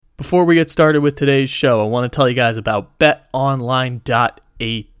Before we get started with today's show, I want to tell you guys about betonline.ag.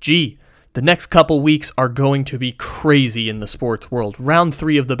 The next couple weeks are going to be crazy in the sports world. Round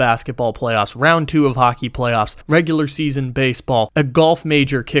 3 of the basketball playoffs, round 2 of hockey playoffs, regular season baseball, a golf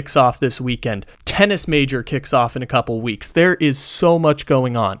major kicks off this weekend, tennis major kicks off in a couple weeks. There is so much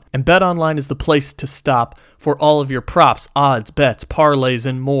going on, and BetOnline is the place to stop for all of your props, odds, bets, parlays,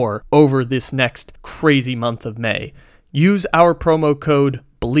 and more over this next crazy month of May. Use our promo code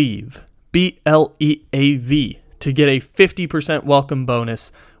BLEAV, BLEAV, to get a 50% welcome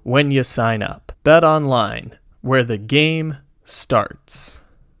bonus when you sign up. BetOnline, where the game starts.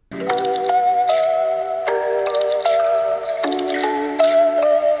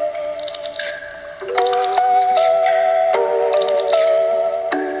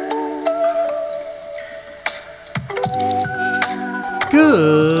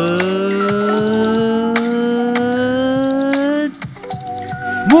 Good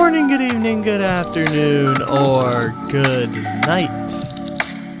morning, good evening, good afternoon, or good night.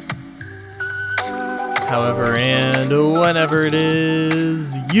 However and whenever it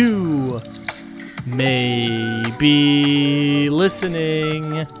is you may be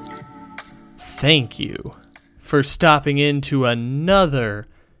listening, thank you for stopping into another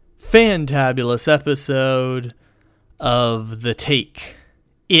fantabulous episode of the Take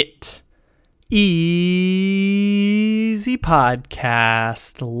It Easy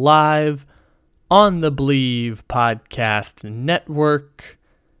podcast, live on the Believe Podcast Network.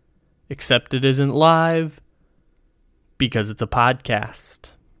 Except it isn't live because it's a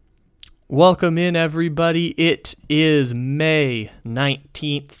podcast. Welcome in, everybody. It is May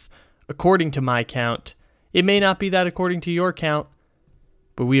 19th. According to my count, it may not be that according to your count,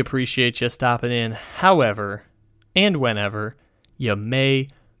 but we appreciate you stopping in however and whenever you may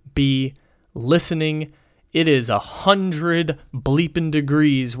be listening. It is 100 bleeping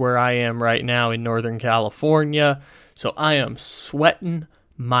degrees where I am right now in Northern California, so I am sweating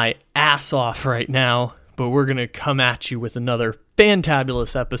my ass off right now, but we're going to come at you with another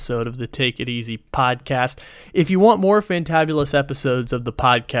fantabulous episode of the Take It Easy podcast. If you want more fantabulous episodes of the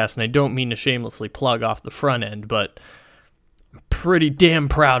podcast, and I don't mean to shamelessly plug off the front end, but I'm pretty damn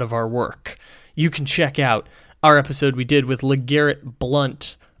proud of our work, you can check out our episode we did with LeGarrette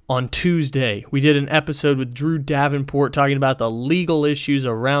Blunt on Tuesday. We did an episode with Drew Davenport talking about the legal issues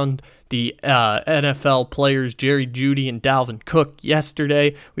around the NFL players Jerry Jeudy and Dalvin Cook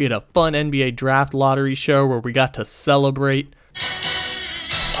yesterday. We had a fun NBA draft lottery show where we got to celebrate.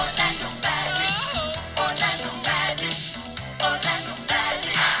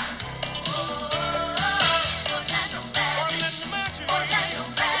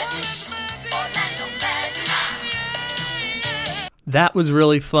 That was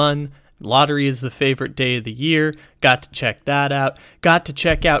really fun. Lottery is the favorite day of the year. Got to check that out. Got to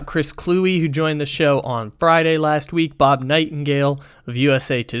check out Chris Kluwe, who joined the show on Friday last week. Bob Nightingale of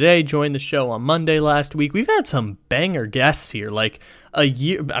USA Today joined the show on Monday last week. We've had some banger guests here, like a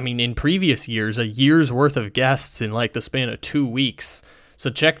year. I mean, in previous years, a year's worth of guests in like the span of 2 weeks. So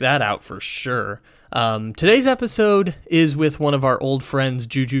check that out for sure. Today's episode is with one of our old friends,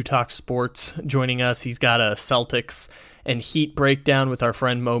 Juju Talk Sports, joining us. He's got a Celtics and Heat breakdown with our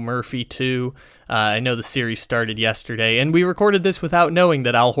friend Mo Murphy, too. I know the series started yesterday, and we recorded this without knowing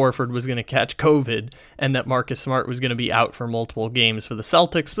that Al Horford was going to catch COVID and that Marcus Smart was going to be out for multiple games for the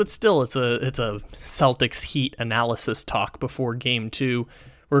Celtics, but still, it's a Celtics Heat analysis talk before Game 2.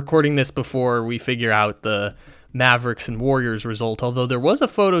 We're recording this before we figure out the Mavericks and Warriors result, although there was a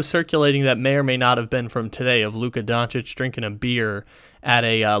photo circulating that may or may not have been from today of Luka Doncic drinking a beer at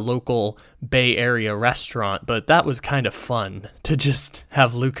a local Bay Area restaurant, but that was kind of fun to just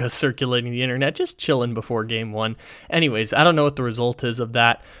have Luka circulating the internet, just chilling before Game 1. Anyways, I don't know what the result is of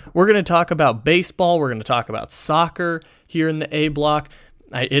that. We're going to talk about baseball. We're going to talk about soccer here in the A block.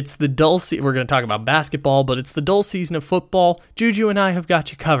 It's the dull season. We're going to talk about basketball, but it's the dull season of football. Juju and I have got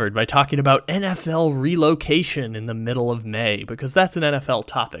you covered by talking about NFL relocation in the middle of May, because that's an NFL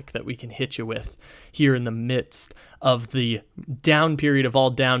topic that we can hit you with here in the midst of the down period of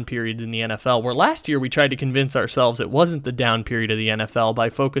all down periods in the NFL, where last year we tried to convince ourselves it wasn't the down period of the NFL by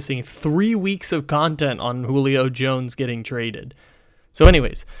focusing 3 weeks of content on Julio Jones getting traded. So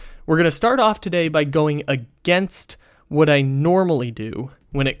anyways, we're going to start off today by going against what I normally do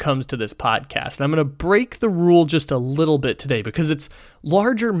when it comes to this podcast. And I'm going to break the rule just a little bit today because it's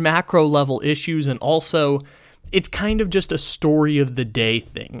larger macro level issues, and also it's kind of just a story of the day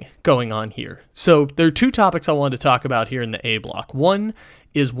thing going on here. So there are two topics I wanted to talk about here in the A block. One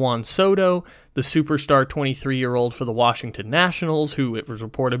is Juan Soto, the superstar 23-year-old for the Washington Nationals, who, it was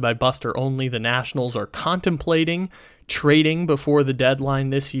reported by Buster Olney, the Nationals are contemplating trading before the deadline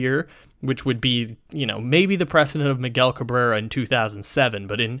this year, which would be, maybe the precedent of Miguel Cabrera in 2007.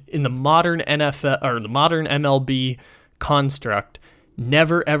 But in the modern NFL or the modern MLB construct,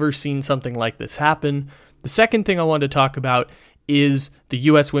 never ever seen something like this happen. The second thing I wanted to talk about is the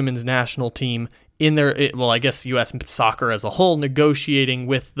U.S. women's national team U.S. soccer as a whole, negotiating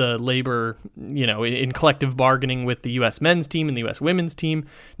with the labor, in collective bargaining with the U.S. men's team and the U.S. women's team,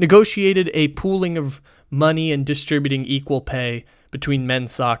 negotiated a pooling of money and distributing equal pay between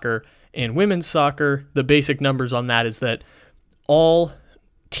men's soccer and women's soccer. The basic numbers on that is that all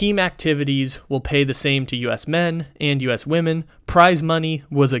team activities will pay the same to U.S. men and U.S. women. Prize money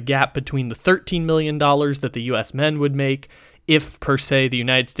was a gap between the $13 million that the U.S. men would make. If, per se, the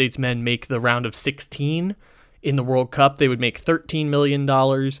United States men make the round of 16 in the World Cup, they would make $13 million.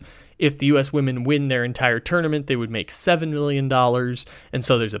 If the U.S. women win their entire tournament, they would make $7 million. And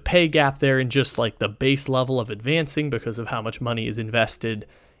so there's a pay gap there in just like the base level of advancing because of how much money is invested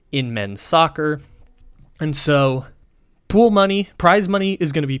in men's soccer. And so prize money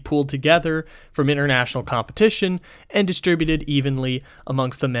is going to be pooled together from international competition and distributed evenly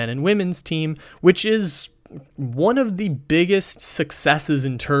amongst the men and women's team, which is one of the biggest successes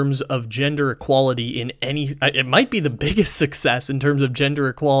in terms of gender equality it might be the biggest success in terms of gender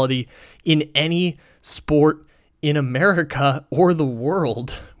equality in any sport in America or the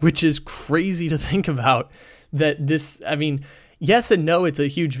world, which is crazy to think about. Yes and no, it's a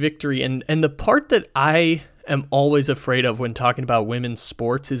huge victory. And the part that I am always afraid of when talking about women's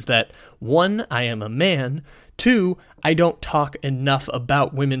sports is that, one, I am a man. Two, I don't talk enough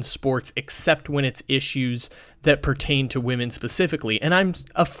about women's sports except when it's issues that pertain to women specifically. And I'm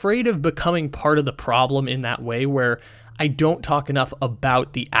afraid of becoming part of the problem in that way, where I don't talk enough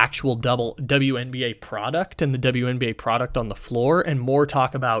about the actual WNBA product and the WNBA product on the floor, and more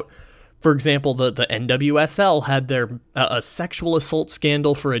talk about, for example, the NWSL had their a sexual assault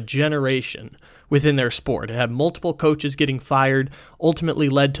scandal for a generation within their sport. It had multiple coaches getting fired, ultimately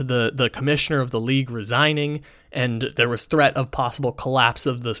led to the commissioner of the league resigning, and there was threat of possible collapse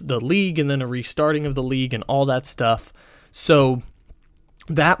of the league and then a restarting of the league and all that stuff. So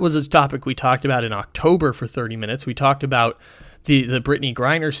that was a topic we talked about in October for 30 minutes. We talked about the Brittany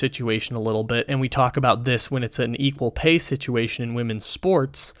Griner situation a little bit, and we talk about this when it's an equal pay situation in women's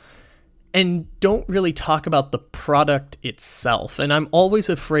sports, and don't really talk about the product itself. And I'm always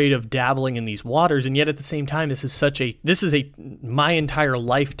afraid of dabbling in these waters, and yet at the same time, this is my entire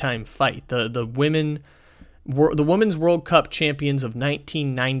lifetime fight. The Women's World Cup champions of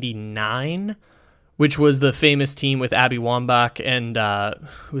 1999, which was the famous team with Abby Wambach and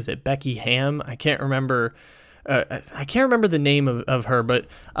who was it, Becky Hamm? I can't remember the name of her, but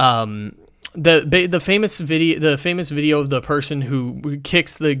the famous video of the person who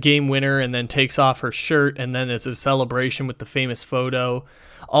kicks the game winner and then takes off her shirt, and then it's a celebration with the famous photo,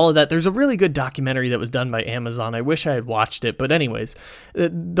 all of that. There's a really good documentary that was done by Amazon. I wish I had watched it, but anyways,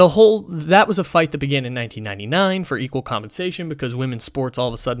 that was a fight that began in 1999 for equal compensation because women's sports all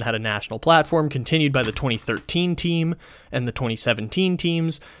of a sudden had a national platform, continued by the 2013 team and the 2017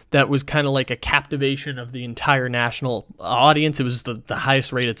 teams. That was kind of like a captivation of the entire national audience. It was the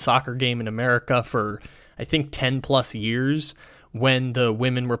highest rated soccer game in America for, I think, 10 plus years, when the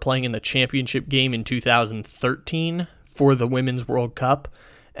women were playing in the championship game in 2013 for the Women's World Cup.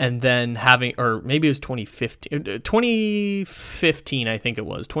 And then or maybe it was 2015, I think it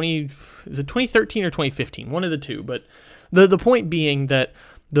was. Is it 2013 or 2015? One of the two. But the point being that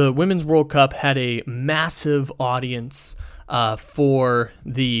the Women's World Cup had a massive audience for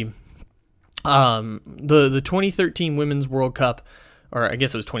the 2013 Women's World Cup, or I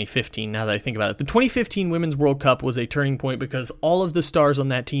guess it was 2015 now that I think about it. The 2015 Women's World Cup was a turning point because all of the stars on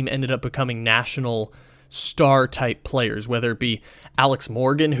that team ended up becoming national star-type players, whether it be Alex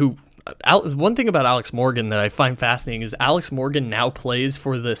Morgan, one thing about Alex Morgan that I find fascinating is Alex Morgan now plays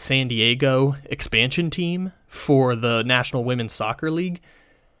for the San Diego expansion team for the National Women's Soccer League.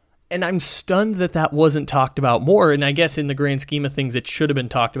 And I'm stunned that wasn't talked about more. And I guess in the grand scheme of things, it should have been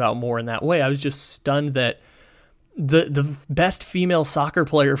talked about more in that way. I was just stunned that the best female soccer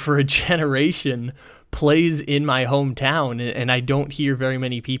player for a generation plays in my hometown, and I don't hear very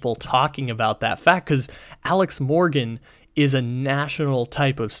many people talking about that fact, because Alex Morgan is a national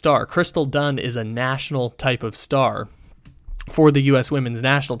type of star. Crystal Dunn is a national type of star for the U.S. women's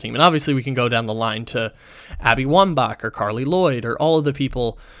national team. And obviously we can go down the line to Abby Wambach or Carly Lloyd or all of the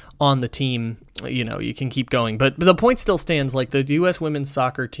people on the team, you can keep going. But the point still stands, like the U.S. women's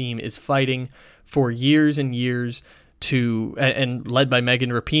soccer team is fighting for years and years and led by Megan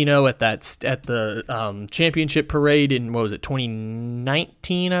Rapinoe at the championship parade in,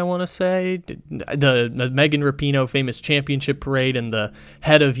 2019, I want to say, the Megan Rapinoe famous championship parade, and the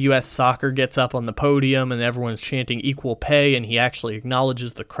head of U.S. soccer gets up on the podium and everyone's chanting equal pay, and he actually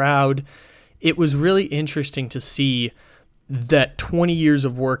acknowledges the crowd. It was really interesting to see that 20 years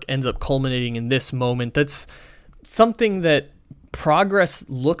of work ends up culminating in this moment. That's something that progress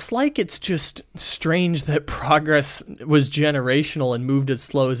looks like. It's just strange that progress was generational and moved as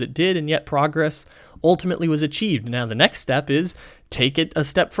slow as it did, and yet progress ultimately was achieved. Now the next step is take it a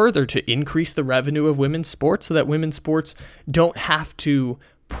step further to increase the revenue of women's sports so that women's sports don't have to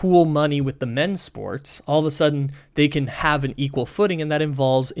pool money with the men's sports. All of a sudden they can have an equal footing, and that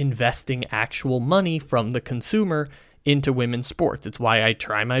involves investing actual money from the consumer into women's sports. It's why I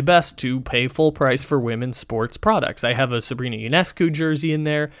try my best to pay full price for women's sports products. I have a Sabrina Ionescu jersey in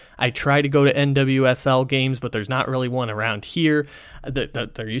there. I try to go to NWSL games, but there's not really one around here.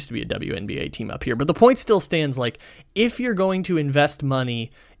 There used to be a WNBA team up here, but the point still stands. Like, if you're going to invest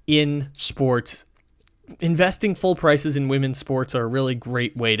money in sports, investing full prices in women's sports are a really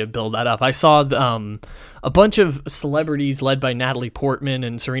great way to build that up. I saw a bunch of celebrities led by Natalie Portman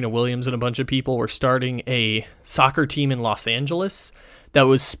and Serena Williams and a bunch of people were starting a soccer team in Los Angeles that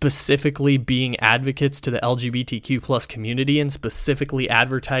was specifically being advocates to the LGBTQ plus community and specifically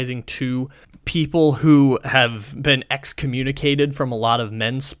advertising to people who have been excommunicated from a lot of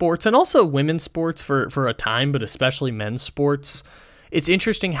men's sports and also women's sports for a time, but especially men's sports. It's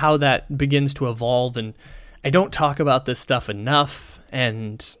interesting how that begins to evolve, and I don't talk about this stuff enough,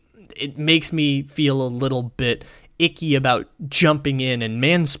 and it makes me feel a little bit icky about jumping in and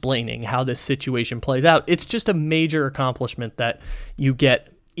mansplaining how this situation plays out. It's just a major accomplishment that you get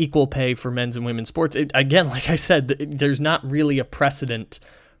equal pay for men's and women's sports. Again, like I said, there's not really a precedent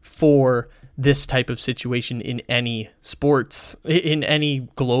for this type of situation in any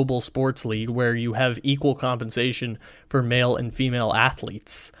global sports league where you have equal compensation for male and female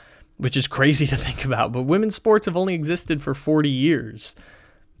athletes, which is crazy to think about. But women's sports have only existed for 40 years,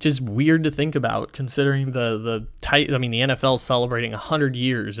 which is weird to think about considering the NFL is celebrating 100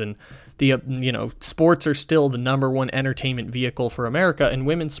 years, and sports are still the number one entertainment vehicle for America, and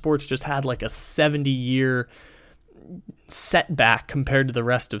women's sports just had like a 70-year setback compared to the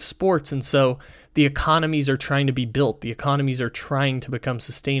rest of sports. And so the economies are trying to be built. The economies are trying to become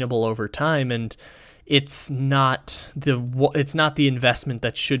sustainable over time, and it's not the investment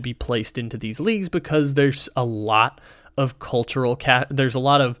that should be placed into these leagues because there's a lot of cultural and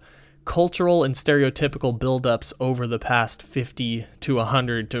stereotypical buildups over the past 50 to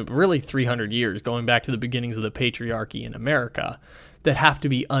 100 to really 300 years, going back to the beginnings of the patriarchy in America, that have to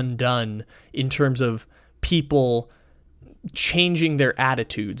be undone in terms of people changing their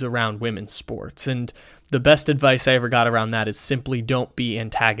attitudes around women's sports. And the best advice I ever got around that is simply don't be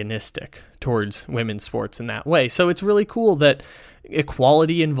antagonistic towards women's sports in that way. So it's really cool that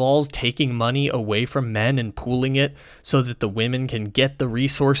equality involves taking money away from men and pooling it so that the women can get the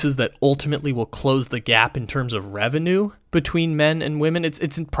resources that ultimately will close the gap in terms of revenue between men and women.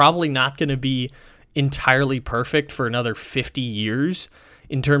 It's probably not going to be entirely perfect for another 50 years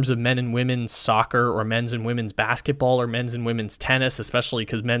in terms of men and women's soccer or men's and women's basketball or men's and women's tennis, especially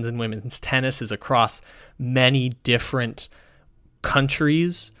because men's and women's tennis is across many different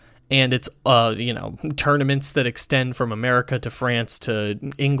countries. And it's, tournaments that extend from America to France to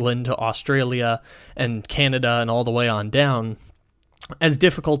England to Australia and Canada and all the way on down. As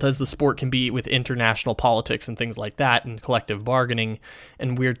difficult as the sport can be with international politics and things like that and collective bargaining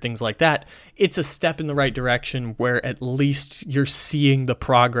and weird things like that, it's a step in the right direction where at least you're seeing the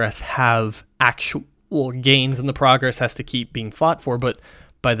progress have actual gains, and the progress has to keep being fought for. But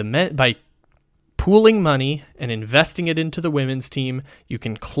by pooling money and investing it into the women's team, you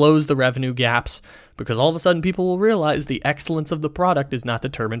can close the revenue gaps because all of a sudden people will realize the excellence of the product is not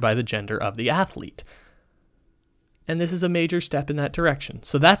determined by the gender of the athlete. And this is a major step in that direction.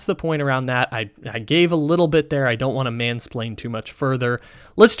 So that's the point around that. I gave a little bit there. I don't want to mansplain too much further.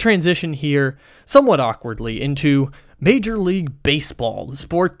 Let's transition here somewhat awkwardly into Major League Baseball, the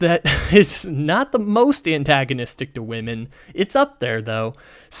sport that is not the most antagonistic to women. It's up there, though.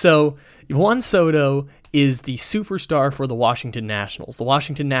 So Juan Soto is the superstar for the Washington Nationals. The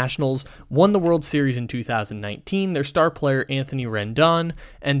Washington Nationals won the World Series in 2019. Their star player, Anthony Rendon,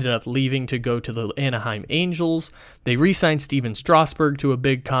 ended up leaving to go to the Anaheim Angels. They re-signed Steven Strasburg to a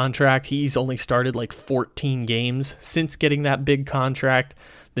big contract. He's only started like 14 games since getting that big contract.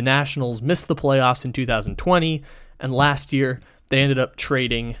 The Nationals missed the playoffs in 2020, and last year they ended up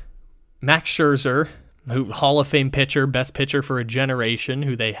trading Max Scherzer, who Hall of Fame pitcher, best pitcher for a generation,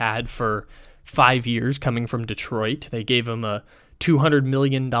 who they had for 5 years coming from Detroit. They gave him a $200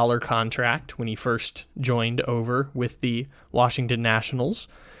 million contract when he first joined over with the Washington Nationals.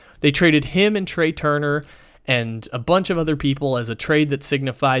 They traded him and Trey Turner and a bunch of other people as a trade that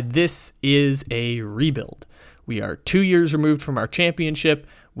signified this is a rebuild. We are 2 years removed from our championship.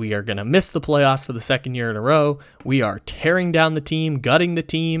 We are going to miss the playoffs for the second year in a row. We are tearing down the team, gutting the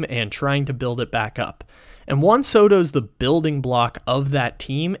team, and trying to build it back up. And Juan Soto's the building block of that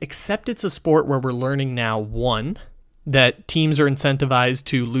team, except it's a sport where we're learning now, one, that teams are incentivized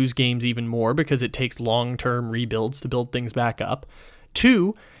to lose games even more because it takes long-term rebuilds to build things back up.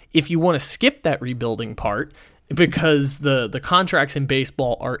 Two, if you want to skip that rebuilding part, because the contracts in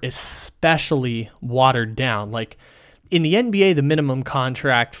baseball are especially watered down. Like in the NBA, the minimum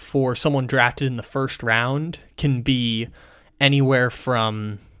contract for someone drafted in the first round can be anywhere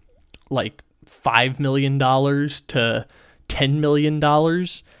from like $5 million to $10 million.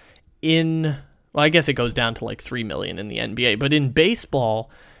 Well, I guess it goes down to like $3 million in the NBA. But in baseball,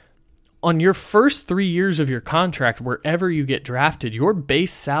 on your first 3 years of your contract, wherever you get drafted, your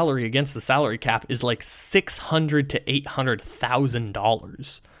base salary against the salary cap is like $600,000 to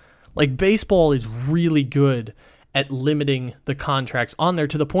 $800,000. Like baseball is really good at limiting the contracts on there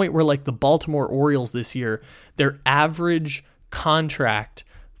to the point where like the Baltimore Orioles this year, their average contract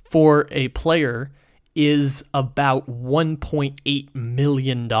for a player is about $1.8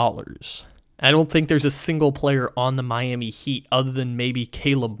 million. I don't think there's a single player on the Miami Heat other than maybe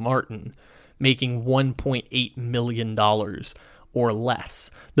Caleb Martin making $1.8 million or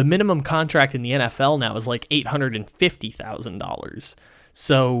less. The minimum contract in the NFL now is like $850,000.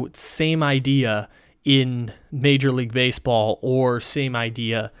 So same idea in Major League Baseball or same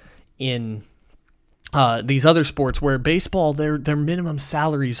idea in these other sports where baseball, their minimum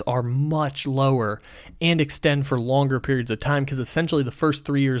salaries are much lower and extend for longer periods of time because essentially the first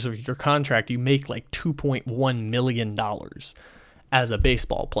 3 years of your contract, you make like $2.1 million as a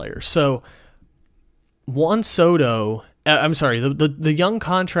baseball player. So Juan Soto, the young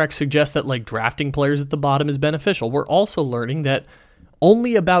contract suggests that like drafting players at the bottom is beneficial. We're also learning that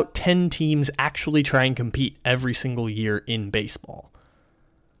only about 10 teams actually try and compete every single year in baseball.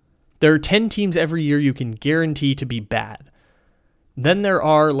 There are 10 teams every year you can guarantee to be bad. Then there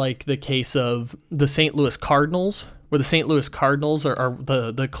are like the case of the St. Louis Cardinals, where the St. Louis Cardinals are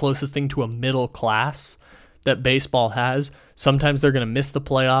the closest thing to a middle class that baseball has. Sometimes they're going to miss the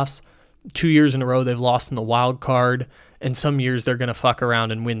playoffs. 2 years in a row they've lost in the wild card, and some years they're going to fuck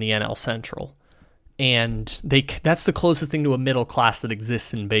around and win the NL Central. And that's the closest thing to a middle class that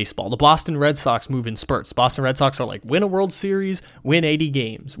exists in baseball. The Boston Red Sox move in spurts. Boston Red Sox are like, win a World Series, win 80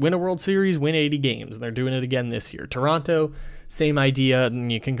 games. Win a World Series, win 80 games. And they're doing it again this year. Toronto, same idea,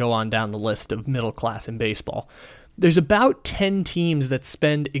 and you can go on down the list of middle class in baseball. There's about 10 teams that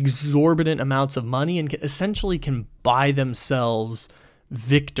spend exorbitant amounts of money and essentially can buy themselves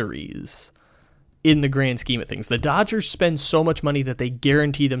victories in the grand scheme of things. The Dodgers spend so much money that they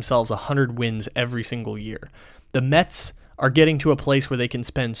guarantee themselves 100 wins every single year. The Mets are getting to a place where they can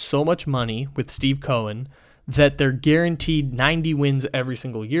spend so much money with Steve Cohen that they're guaranteed 90 wins every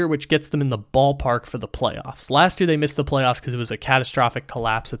single year, which gets them in the ballpark for the playoffs. Last year they missed the playoffs because it was a catastrophic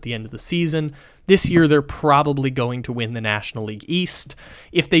collapse at the end of the season. This year they're probably going to win the National League East.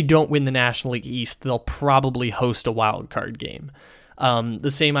 If they don't win the National League East, they'll probably host a wild card game. The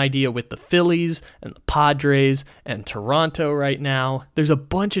same idea with the Phillies and the Padres and Toronto right now. There's a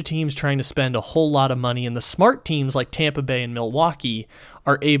bunch of teams trying to spend a whole lot of money, and the smart teams like Tampa Bay and Milwaukee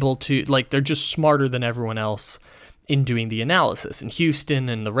are able to, they're just smarter than everyone else in doing the analysis. And Houston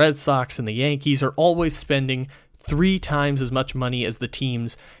and the Red Sox and the Yankees are always spending 3 times as much money as the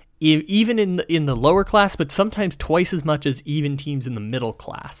teams, even in the lower class, but sometimes twice as much as even teams in the middle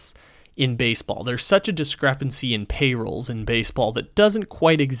class. In baseball, there's such a discrepancy in payrolls in baseball that doesn't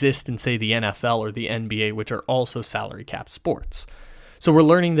quite exist in, say, the NFL or the NBA, which are also salary cap sports. So we're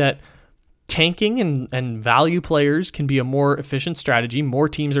learning that tanking and value players can be a more efficient strategy. More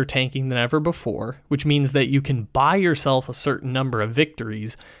teams are tanking than ever before, which means that you can buy yourself a certain number of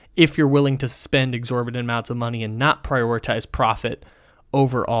victories if you're willing to spend exorbitant amounts of money and not prioritize profit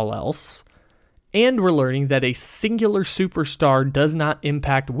over all else. And we're learning that a singular superstar does not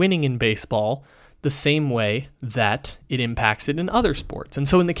impact winning in baseball the same way that it impacts it in other sports. And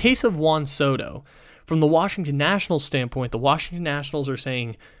so in the case of Juan Soto, from the Washington Nationals standpoint, the Washington Nationals are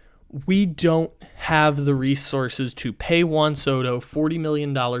saying, we don't have the resources to pay Juan Soto $40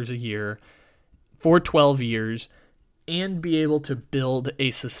 million a year for 12 years and be able to build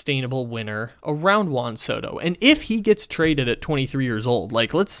a sustainable winner around Juan Soto. And if he gets traded at 23 years old,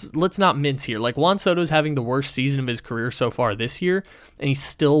 like let's not mince here. Like Juan Soto's having the worst season of his career so far this year, and he's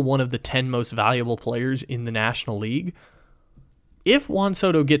still one of the 10 most valuable players in the National League. If Juan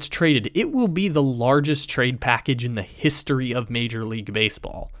Soto gets traded, it will be the largest trade package in the history of Major League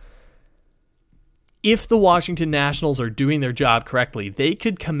Baseball. If the Washington Nationals are doing their job correctly, they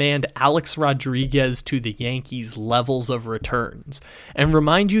could command Alex Rodriguez to the Yankees' levels of returns. And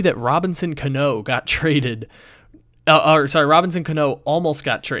remind you that Robinson Cano got traded. Robinson Cano almost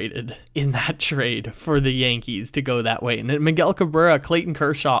got traded in that trade for the Yankees to go that way. And then Miguel Cabrera, Clayton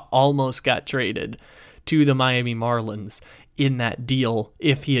Kershaw almost got traded to the Miami Marlins in that deal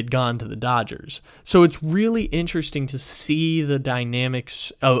if he had gone to the Dodgers. So it's really interesting to see the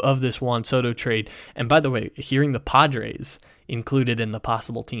dynamics of this Juan Soto trade. And by the way, hearing the Padres included in the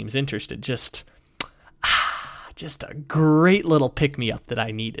possible teams interested, just a great little pick-me-up that I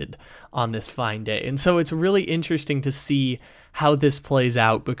needed on this fine day. And so it's really interesting to see how this plays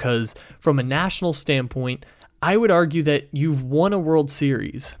out, because from a national standpoint, I would argue that you've won a World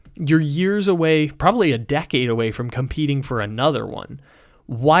Series. You're years away, probably a decade away from competing for another one.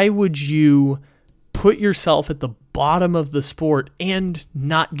 Why would you put yourself at the bottom of the sport and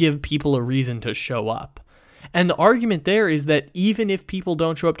not give people a reason to show up? And the argument there is that even if people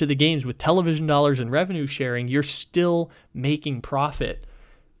don't show up to the games with television dollars and revenue sharing, you're still making profit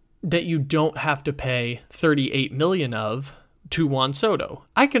that you don't have to pay $38 million of to Juan Soto.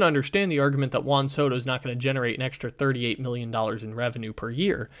 I can understand the argument that Juan Soto is not going to generate an extra $38 million in revenue per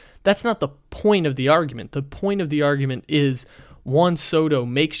year. That's not the point of the argument. The point of the argument is Juan Soto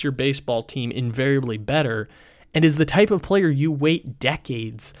makes your baseball team invariably better and is the type of player you wait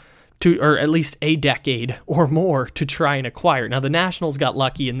decades to, or at least a decade or more, to try and acquire. Now, the Nationals got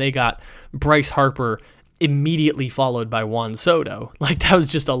lucky and they got Bryce Harper immediately followed by Juan Soto. Like, that was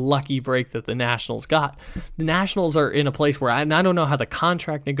just a lucky break that the Nationals got. The Nationals are in a place where I don't know how the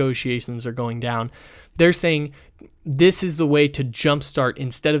contract negotiations are going down. They're saying this is the way to jumpstart.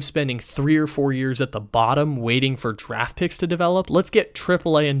 Instead of spending 3 or 4 years at the bottom waiting for draft picks to develop, let's get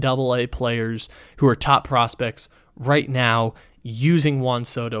AAA and AA players who are top prospects right now using Juan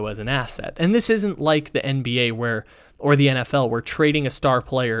Soto as an asset. And this isn't like the NBA or the NFL where trading a star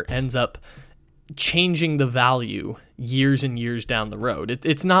player ends up changing the value years and years down the road.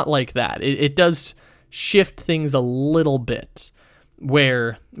 It's not like that. It does shift things a little bit,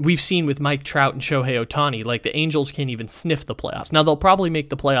 where we've seen with Mike Trout and Shohei Ohtani, like the Angels can't even sniff the playoffs. Now, they'll probably make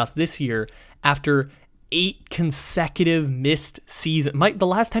the playoffs this year after 8 consecutive missed seasons. The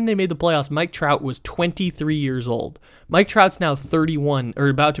last time they made the playoffs, Mike Trout was 23 years old. Mike Trout's now 31, or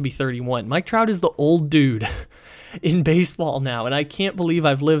about to be 31. Mike Trout is the old dude in baseball now, and I can't believe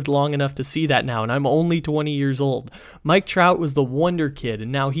I've lived long enough to see that now, and I'm only 20 years old. Mike Trout was the wonder kid,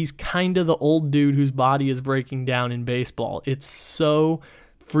 and now he's kind of the old dude whose body is breaking down in baseball. It's so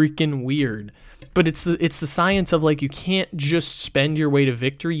freaking weird. But it's the science of, like, you can't just spend your way to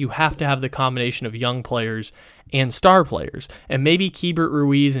victory. You have to have the combination of young players and star players. And maybe Keibert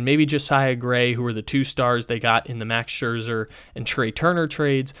Ruiz and maybe Josiah Gray, who are the 2 stars they got in the Max Scherzer and Trey Turner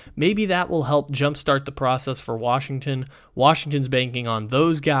trades, maybe that will help jumpstart the process for Washington. Washington's banking on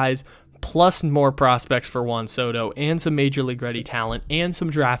those guys, plus more prospects for Juan Soto and some Major League ready talent and some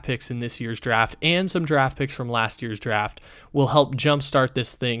draft picks in this year's draft and some draft picks from last year's draft will help jumpstart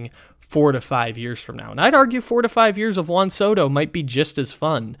this thing 4 to 5 years from now. And I'd argue 4 to 5 years of Juan Soto might be just as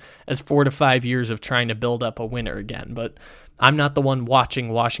fun as 4 to 5 years of trying to build up a winner again. But I'm not the one watching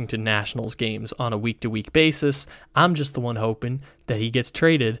Washington Nationals games on a week-to-week basis. I'm just the one hoping that he gets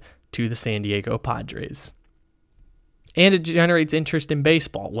traded to the San Diego Padres. And it generates interest in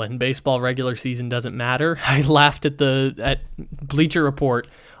baseball when baseball regular season doesn't matter. I laughed at Bleacher Report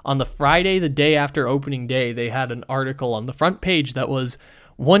on the Friday, the day after opening day. They had an article on the front page that was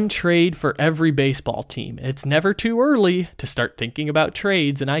one trade for every baseball team. It's never too early to start thinking about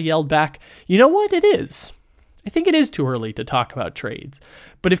trades. And I yelled back, you know what? It is. I think it is too early to talk about trades.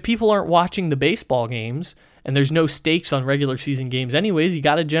 But if people aren't watching the baseball games and there's no stakes on regular season games anyways, you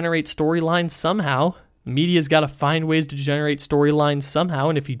got to generate storylines somehow. The media's got to find ways to generate storylines somehow.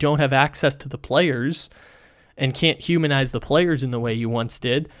 And if you don't have access to the players and can't humanize the players in the way you once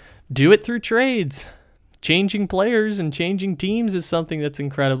did, do it through trades. Changing players and changing teams is something that's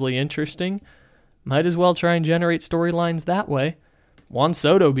incredibly interesting. Might as well try and generate storylines that way. Juan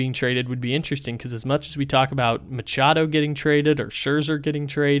Soto being traded would be interesting because as much as we talk about Machado getting traded or Scherzer getting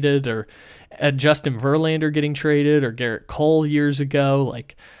traded or Justin Verlander getting traded or Garrett Cole years ago,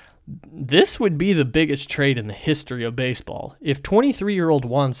 like, This would be the biggest trade in the history of baseball. If 23-year-old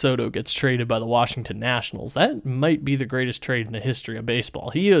Juan Soto gets traded by the Washington Nationals, that might be the greatest trade in the history of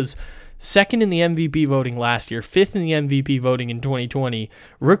baseball. He is second in the MVP voting last year, fifth in the MVP voting in 2020,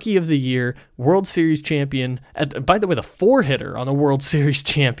 Rookie of the Year, World Series champion, by the way, the 4-hitter on a World Series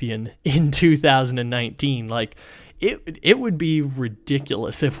champion in 2019. Like, it would be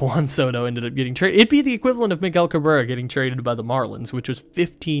ridiculous if Juan Soto ended up getting traded. It'd be the equivalent of Miguel Cabrera getting traded by the Marlins, which was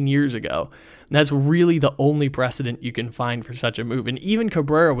 15 years ago. And that's really the only precedent you can find for such a move. And even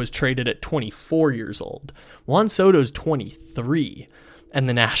Cabrera was traded at 24 years old. Juan Soto's 23. And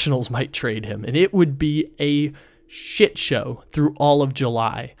the Nationals might trade him. And it would be a shit show through all of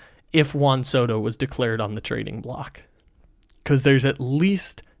July if Juan Soto was declared on the trading block. Because there's at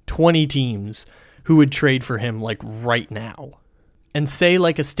least 20 teams who would trade for him like right now. And say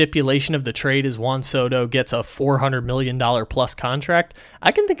like a stipulation of the trade is Juan Soto gets a $400 million plus contract,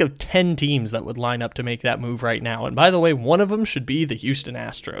 I can think of 10 teams that would line up to make that move right now. And by the way, one of them should be the Houston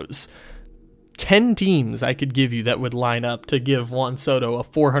Astros. 10 teams I could give you that would line up to give Juan Soto a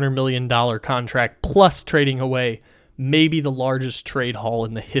 $400 million contract plus trading away maybe the largest trade haul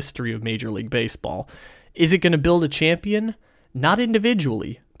in the history of Major League Baseball. Is it going to build a champion? Not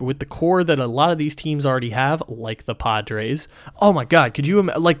individually, but with the core that a lot of these teams already have, like the Padres. Oh my God, could you,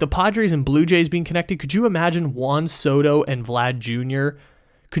 like the Padres and Blue Jays being connected, could you imagine Juan Soto and Vlad Jr.?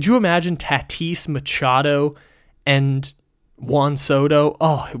 Could you imagine Tatis Machado and Juan Soto?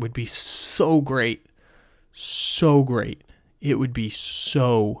 Oh, it would be so great. So great. It would be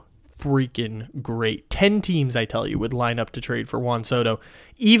so freaking great. 10 teams, I tell you, would line up to trade for Juan Soto,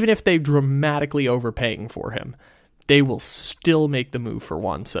 even if they're dramatically overpaying for him. They will still make the move for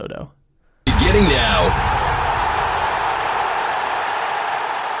Juan Soto. Beginning now.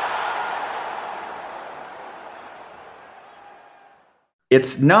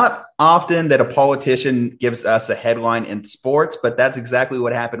 It's not often that a politician gives us a headline in sports, but that's exactly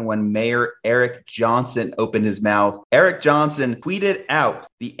what happened when Mayor Eric Johnson opened his mouth. Eric Johnson tweeted out,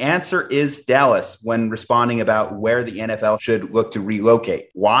 "The answer is Dallas," when responding about where the NFL should look to relocate.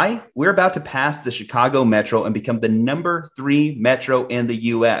 Why? We're about to pass the Chicago Metro and become the number 3 metro in the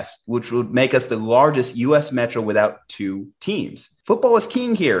U.S., which would make us the largest U.S. metro without 2 teams. Football is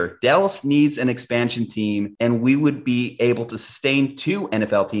king here. Dallas needs an expansion team, and we would be able to sustain 2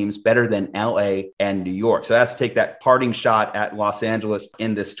 NFL teams better than LA and New York. So that's to take that parting shot at Los Angeles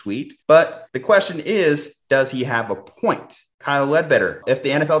in this tweet. But the question is, does he have a point? Kyle Ledbetter, if the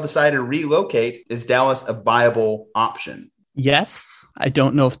NFL decided to relocate, is Dallas a viable option? Yes. I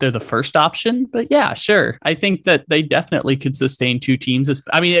don't know if they're the first option, but yeah, sure. I think that they definitely could sustain 2 teams.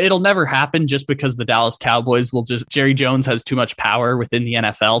 I mean, it'll never happen just because the Dallas Cowboys will Jerry Jones has too much power within the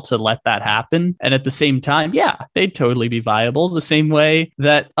NFL to let that happen. And at the same time, yeah, they'd totally be viable the same way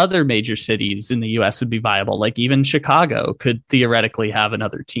that other major cities in the US would be viable. Like even Chicago could theoretically have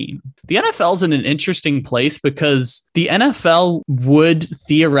another team. The NFL's in an interesting place because the NFL would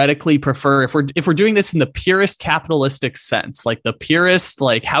theoretically prefer, if we're doing this in the purest capitalistic sense, like the purest,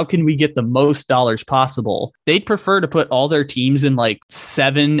 like how can we get the most dollars possible? They'd prefer to put all their teams in like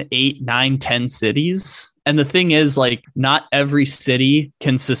 7, 8, 9, 10 cities. And the thing is, like, not every city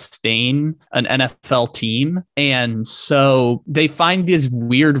can sustain an NFL team. And so they find these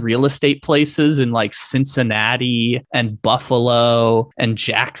weird real estate places in like Cincinnati and Buffalo and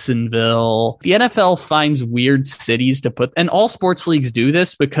Jacksonville. The NFL finds weird cities to put, and all sports leagues do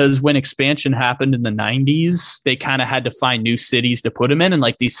this because when expansion happened in the 90s, they kind of had to find new cities to put them in. And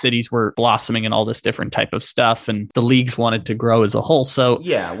like these cities were blossoming and all this different type of stuff. And the leagues wanted to grow as a whole. So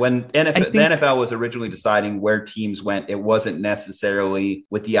yeah, when the NFL was originally deciding where teams went, it wasn't necessarily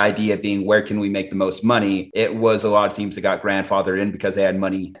with the idea being where can we make the most money. It was a lot of teams that got grandfathered in because they had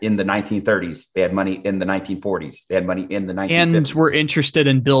money in the 1930s. They had money in the 1940s. They had money in the 1950s. And were interested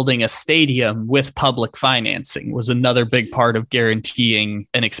in building a stadium with public financing was another big part of guaranteeing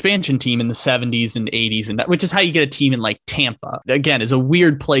an expansion team in the 70s and 80s. And which is how you get a team in like Tampa. Again, is a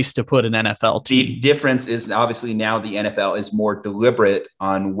weird place to put an NFL team. The difference is obviously now the NFL is more deliberate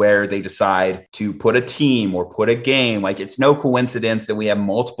on where they decide to put a team or put a game. Like it's no coincidence that we have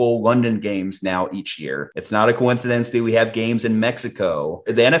multiple London games now each year. It's not a coincidence that we have games in Mexico.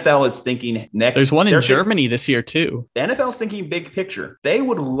 The NFL is thinking next. There's one in Germany this year too. The NFL is thinking big picture. They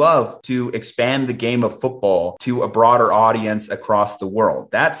would love to expand the game of football to a broader audience across the world.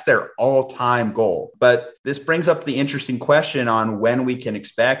 That's their all-time goal. But this brings up the interesting question on when we can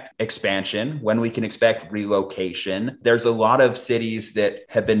expect expansion, when we can expect relocation. There's a lot of cities that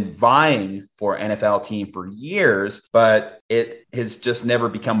have been vying for NFL team for years, but it has just never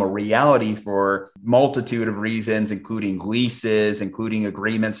become a reality for multitude of reasons, including leases, including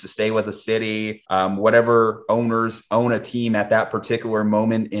agreements to stay with a city, whatever owners own a team at that particular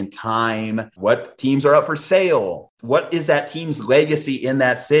moment in time, what teams are up for sale. What is that team's legacy in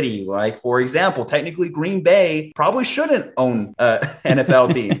that city? Like, for example, technically Green Bay probably shouldn't own an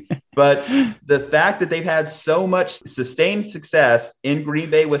NFL team. But the fact that they've had so much sustained success in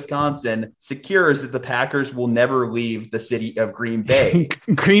Green Bay, Wisconsin, secures that the Packers will never leave the city of Green Bay.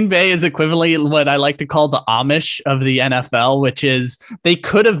 Green Bay is equivalently what I like to call the Amish of the NFL, which is they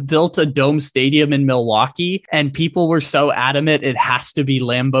could have built a dome stadium in Milwaukee, and people were so adamant it has to be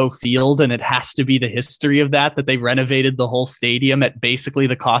Lambeau Field and it has to be the history of that they renovated the whole stadium at basically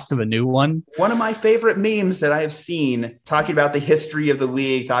the cost of a new one. One of my favorite memes that I have seen talking about the history of the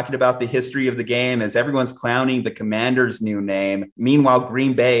league, talking about the history of the game, is everyone's clowning the Commanders' new name. Meanwhile,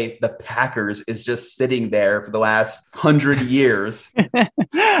 Green Bay, the Packers, is just sitting there for the last 100 years.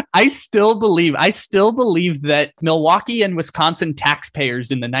 I still believe that Milwaukee and Wisconsin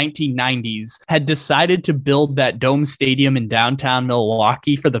taxpayers in the 1990s had decided to build that dome stadium in downtown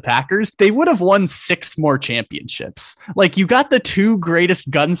Milwaukee for the Packers. They would have won 6 more championships. Like, you got the 2 greatest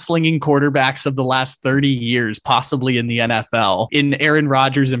gunslinging quarterbacks of the last 30 years, possibly in the NFL, in Aaron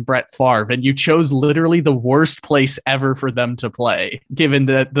Rodgers and Brett Favre, and you chose literally the worst place ever for them to play, given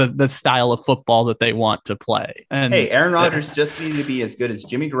the style of football that they want to play. And hey, Aaron Rodgers just needed to be as good as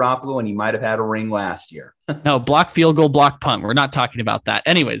Jimmy Garoppolo, and he might have had a ring last year. No, block field goal, block punt. We're not talking about that.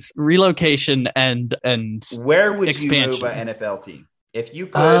 Anyways, relocation and where would expansion. You move an NFL team? If you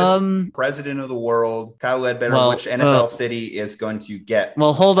could, president of the world, Kyle Ledbetter, which NFL city is going to get?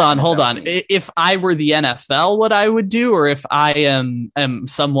 Well, hold on. If I were the NFL, what I would do, or if I am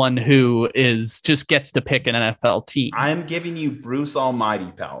someone who just gets to pick an NFL team? I'm giving you Bruce Almighty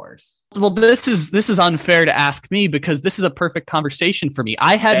powers. Well, this is unfair to ask me because this is a perfect conversation for me.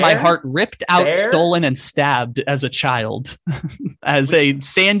 I had my heart ripped out, stolen, and stabbed as a child. As a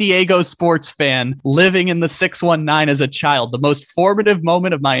San Diego sports fan living in the 619 as a child, the most formative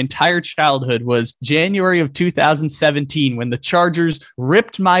moment of my entire childhood was January of 2017 when the Chargers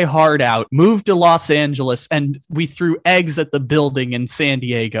ripped my heart out, moved to Los Angeles, and we threw eggs at the building in San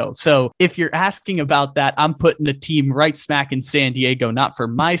Diego. So if you're asking about that, I'm putting a team right smack in San Diego, not for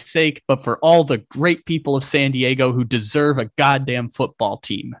my sake, but for all the great people of San Diego who deserve a goddamn football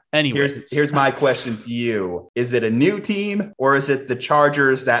team. Anyways, here's my question to you. Is it a new team, or is it the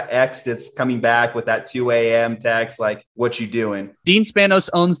Chargers, that X that's coming back with that 2 a.m. text? Like, what you doing? Dean Spanos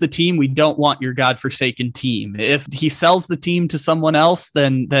owns the team. We don't want your godforsaken team. If he sells the team to someone else,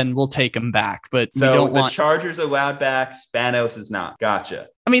 then we'll take him back. But so we don't the Chargers allowed back, Spanos is not. Gotcha.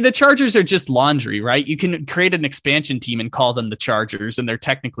 I mean, the Chargers are just laundry, right? You can create an expansion team and call them the Chargers, and they're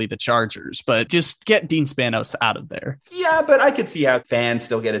technically the Chargers, but just get Dean Spanos out of there. Yeah, but I could see how fans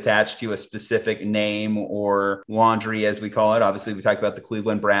still get attached to a specific name or laundry, as we call it. Obviously, we talked about the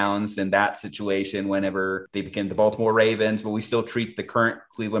Cleveland Browns and that situation whenever they became the Baltimore Ravens, but we still treat the current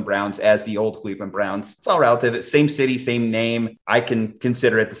Cleveland Browns as the old Cleveland Browns. It's all relative. Same city, same name. I can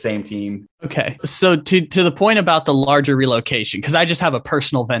consider it the same team. Okay. So to the point about the larger relocation, because I just have a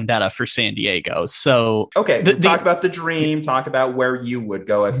personal vendetta for San Diego. So okay, talk about the dream, talk about where you would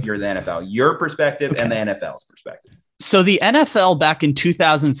go if you're the NFL, your perspective and the NFL's perspective. So the NFL back in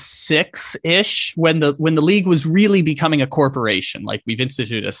 2006-ish, when the league was really becoming a corporation, like we've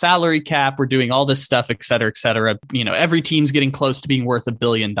instituted a salary cap, we're doing all this stuff, et cetera, et cetera. You know, every team's getting close to being worth $1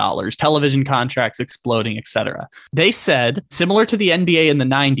 billion, television contracts exploding, et cetera. They said, similar to the NBA in the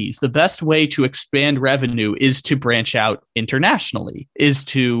 90s, the best way to expand revenue is to branch out internationally, is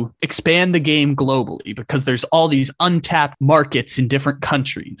to expand the game globally, because there's all these untapped markets in different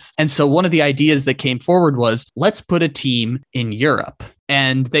countries. And so one of the ideas that came forward was, let's put a team in Europe.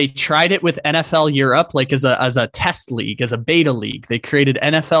 And they tried it with NFL Europe, like as a test league, as a beta league. They created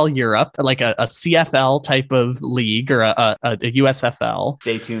NFL Europe, like a CFL type of league, or a USFL.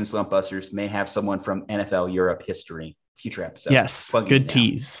 Stay tuned, Slumpbusters may have someone from NFL Europe history. Future episode. Yes, good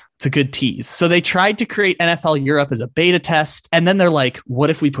tease. It's a good tease. So they tried to create NFL Europe as a beta test. And then they're like, what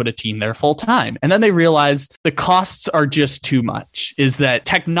if we put a team there full time? And then they realized the costs are just too much, is that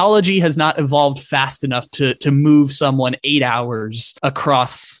technology has not evolved fast enough to move someone 8 hours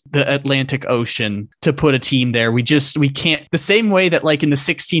across the Atlantic Ocean to put a team there. We can't. The same way that like in the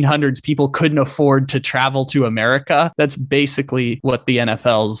 1600s, people couldn't afford to travel to America. That's basically what the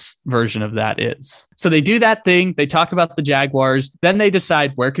NFL's version of that is. So they do that thing. They talk about the Jaguars. Then they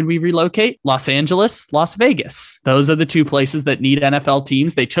decide, where could we we relocate? Los Angeles, Las Vegas. Those are the two places that need NFL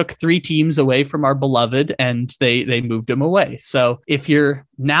teams. They took 3 teams away from our beloved and they moved them away. So if you're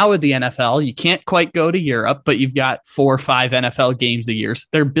now with the NFL, you can't quite go to Europe, but you've got 4 or 5 NFL games a year. So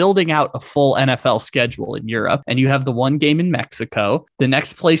they're building out a full NFL schedule in Europe, and you have the one game in Mexico. The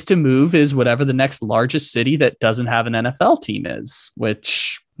next place to move is whatever the next largest city that doesn't have an NFL team is,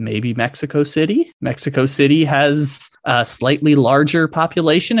 which maybe Mexico City. Mexico City has a slightly larger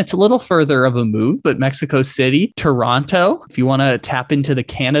population. It's a little further of a move, but Mexico City, Toronto, if you want to tap into the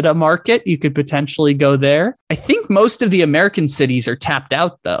Canada market, you could potentially go there. I think most of the American cities are tapped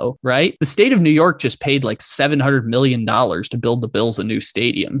out though, right? The state of New York just paid like $700 million to build the Bills a new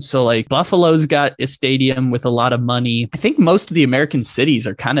stadium. So like Buffalo's got a stadium with a lot of money. I think most of the American cities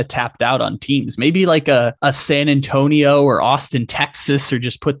are kind of tapped out on teams. Maybe like a San Antonio or Austin, Texas, or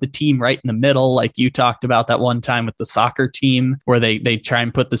just put the team right in the middle, like you talked about that one time with the soccer team, where they try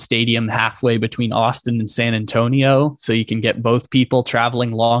and put the stadium halfway between Austin and San Antonio, so you can get both people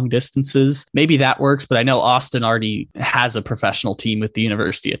traveling long distances. Maybe that works, but I know Austin already has a professional team with the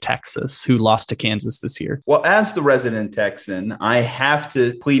University of Texas, who lost to Kansas this year. Well, as the resident Texan, I have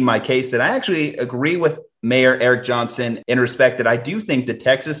to plead my case that I actually agree with Mayor Eric Johnson in respect that I do think that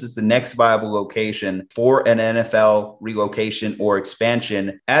Texas is the next viable location for an NFL relocation or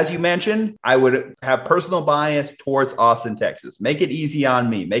expansion. As you mentioned, I would have personal bias towards Austin, Texas. Make it easy on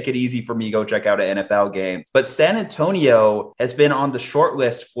me. Make it easy for me to go check out an NFL game. But San Antonio has been on the short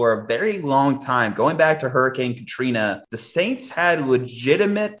list for a very long time. Going back to Hurricane Katrina, the Saints had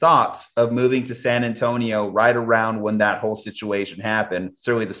legitimate thoughts of moving to San Antonio right around when that whole situation happened.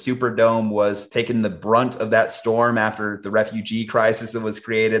 Certainly the Superdome was taking the brunt of that storm after the refugee crisis that was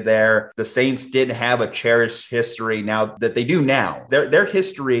created there. The Saints didn't have a cherished history now that they do now. Their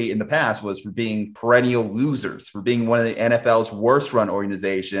history in the past was for being perennial losers, for being one of the NFL's worst run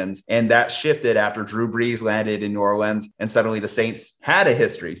organizations. And that shifted after Drew Brees landed in New Orleans, and suddenly the Saints had a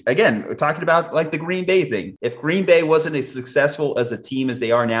history. Again, we're talking about like the Green Bay thing. If Green Bay wasn't as successful as a team as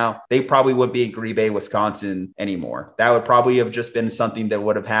they are now, they probably wouldn't be in Green Bay, Wisconsin anymore. That would probably have just been something that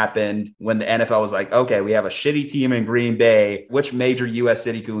would have happened when the NFL was like, okay, we have a shitty team in Green Bay. Which major U.S.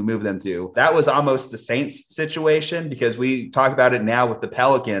 city can we move them to? That was almost the Saints situation, because we talk about it now with the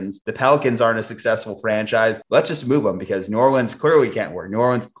Pelicans. The Pelicans aren't a successful franchise. Let's just move them because New Orleans clearly can't work. New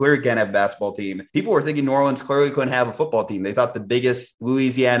Orleans clearly can't have a basketball team. People were thinking New Orleans clearly couldn't have a football team. They thought the biggest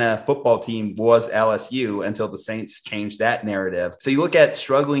Louisiana football team was LSU until the Saints changed that narrative. So you look at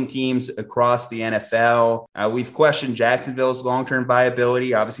struggling teams across the NFL. We've questioned Jacksonville's long-term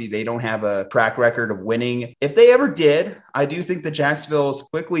viability. Obviously, they don't have a track record of winning. If they ever did, I do think that Jacksonville is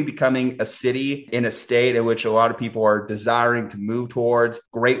quickly becoming a city in a state in which a lot of people are desiring to move towards.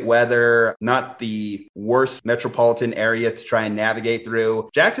 Great weather, not the worst metropolitan area to try and navigate through.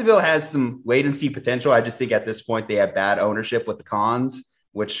 Jacksonville has some latency potential. I just think at this point they have bad ownership with the Cons,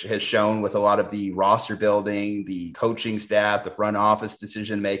 which has shown with a lot of the roster building, the coaching staff, the front office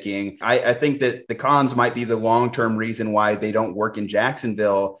decision-making. I think that the Cons might be the long-term reason why they don't work in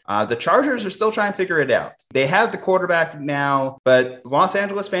Jacksonville. The Chargers are still trying to figure it out. They have the quarterback now, but Los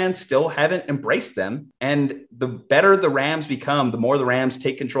Angeles fans still haven't embraced them. And the better the Rams become, the more the Rams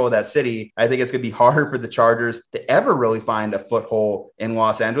take control of that city, I think it's going to be harder for the Chargers to ever really find a foothold in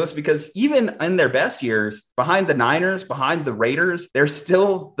Los Angeles, because even in their best years, behind the Niners, behind the Raiders, they're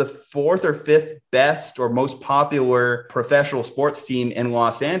still the 4th or 5th best or most popular professional sports team in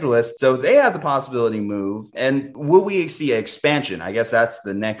Los Angeles. So they have the possibility to move. And will we see an expansion? I guess that's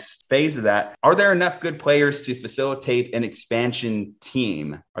the next phase of that. Are there enough good players to facilitate an expansion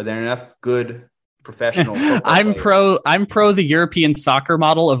team? Are there enough good professional I'm pro the European soccer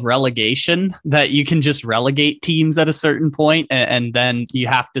model of relegation, that you can just relegate teams at a certain point and then you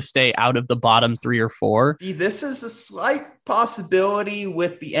have to stay out of the bottom 3 or 4. This is a slight possibility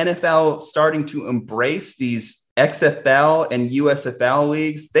with the NFL starting to embrace these XFL and USFL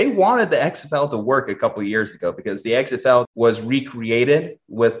leagues. They wanted the XFL to work a couple of years ago because the XFL was recreated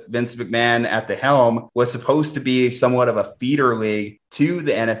with Vince McMahon at the helm, was supposed to be somewhat of a feeder league to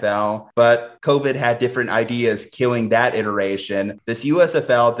the NFL, but COVID had different ideas, killing that iteration. This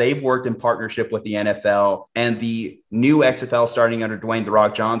USFL, they've worked in partnership with the NFL, and the new XFL starting under Dwayne "The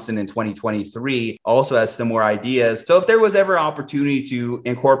Rock" Johnson in 2023 also has similar ideas. So if there was ever opportunity to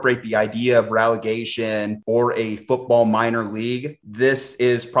incorporate the idea of relegation or a football minor league, this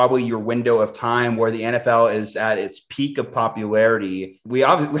is probably your window of time where the NFL is at its peak of popularity. We're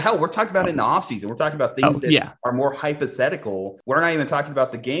talking about it in the offseason. We're talking about things that are more hypothetical. We're not even talking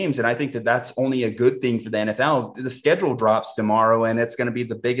about the games. And I think that that's only a good thing for the NFL. The schedule drops tomorrow, and it's going to be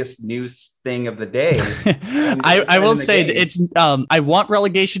the biggest news thing of the day. I will say that it's I want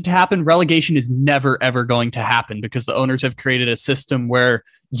relegation to happen. Relegation is never ever going to happen because the owners have created a system where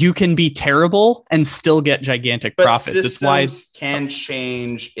you can be terrible and still get gigantic profits. It's why can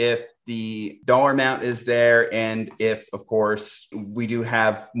change if the dollar amount is there, and if, of course, we do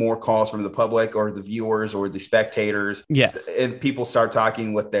have more calls from the public or the viewers or the spectators. Yes, if people start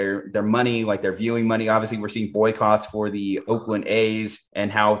talking with their money, like their viewing money. Obviously, we're seeing boycotts for the Oakland A's and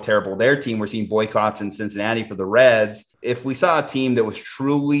how terrible their team. We're seeing boycotts in Cincinnati for the Reds. If we saw a team that was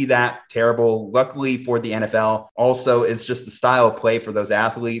truly that terrible, luckily for the NFL, also it's just the style of play for those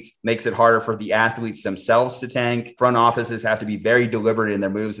athletes makes it harder for the athletes themselves to tank. Front offices have to be very deliberate in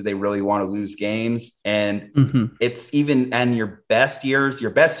their moves if they really want to lose games. And it's even in your best years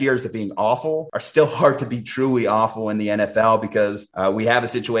of being awful are still hard to be truly awful in the NFL because we have a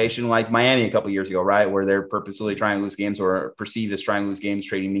situation like Miami a couple of years ago, right, where they're purposely trying to lose games or perceived as trying to lose games,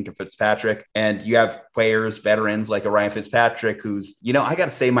 trading Minkah Fitzpatrick. And you have players, veterans like a Ryan Fitzpatrick, who's, I got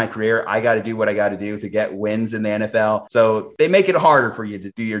to save my career. I got to do what I got to do to get wins in the NFL. So they make it harder for you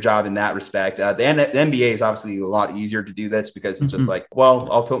to do your job in that respect. The NBA is obviously a lot easier to do this because it's just like,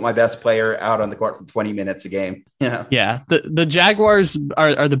 well, I'll put my best player out on the court for 20 minutes a game. Yeah. The Jaguars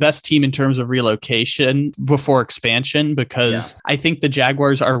are the best team in terms of relocation before expansion because I think the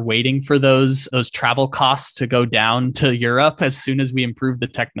Jaguars are waiting for those travel costs to go down to Europe. As soon as we improve the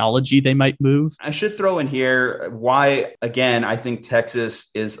technology, they might move. I should throw in here why, again, I think Texas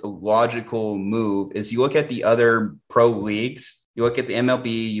is a logical move is you look at the other pro leagues. You look at the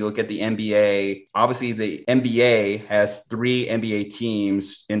MLB, you look at the NBA. Obviously, the NBA has 3 NBA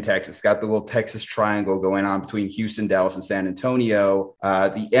teams in Texas. It's got the little Texas triangle going on between Houston, Dallas, and San Antonio.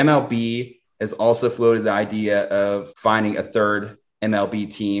 The MLB has also floated the idea of finding a third MLB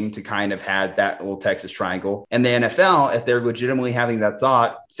team to kind of have that little Texas triangle. And the NFL, if they're legitimately having that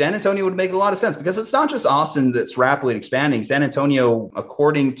thought, San Antonio would make a lot of sense because it's not just Austin that's rapidly expanding. San Antonio,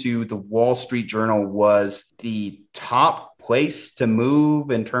 according to the Wall Street Journal, was the top place to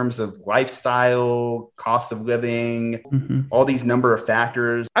move in terms of lifestyle, cost of living, all these number of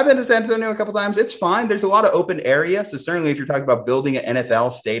factors. I've been to San Antonio a couple times. It's fine. There's a lot of open area. So certainly if you're talking about building an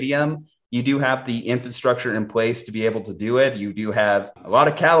NFL stadium, you do have the infrastructure in place to be able to do it. You do have a lot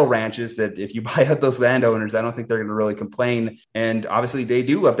of cattle ranches that if you buy out those landowners, I don't think they're going to really complain. And obviously they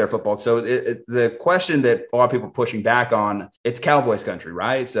do love their football. So the question that a lot of people are pushing back on, it's Cowboys country,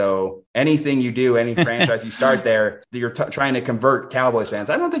 right? So anything you do, any franchise you start there, you're trying to convert Cowboys fans.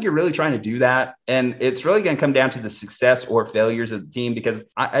 I don't think you're really trying to do that. And it's really going to come down to the success or failures of the team, because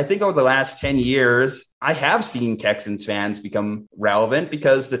I think over the last 10 years, I have seen Texans fans become relevant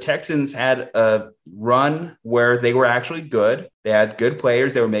because the Texans had a run where they were actually good. They had good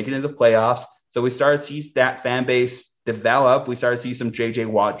players. They were making it to the playoffs. So we started to see that fan base develop. We started to see some JJ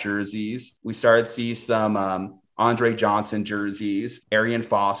Watt jerseys. We started to see some Andre Johnson jerseys, Arian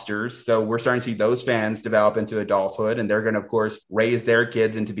Foster's. So we're starting to see those fans develop into adulthood, and they're going to, of course, raise their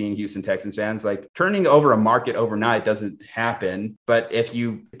kids into being Houston Texans fans. Like, turning over a market overnight doesn't happen. But if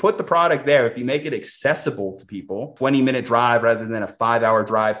you put the product there, if you make it accessible to people, 20-minute drive rather than a 5-hour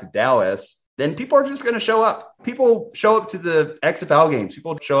drive to Dallas, then people are just going to show up. People show up to the XFL games.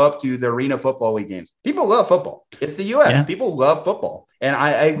 People show up to the Arena Football League games. People love football. It's the U.S. Yeah. People love football. And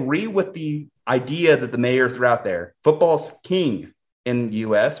I agree with the idea that the mayor threw out there. Football's king in the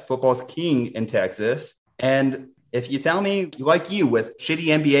U.S. Football's king in Texas. And if you tell me, like you, with shitty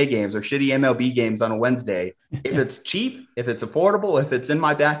NBA games or shitty MLB games on a Wednesday, if it's cheap, if it's affordable, if it's in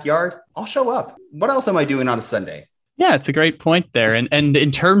my backyard, I'll show up. What else am I doing on a Sunday? Yeah, it's a great point there. And in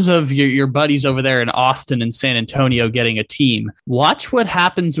terms of your buddies over there in Austin and San Antonio getting a team, watch what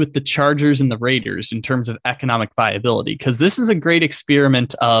happens with the Chargers and the Raiders in terms of economic viability, because this is a great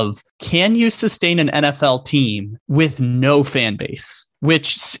experiment of, can you sustain an NFL team with no fan base?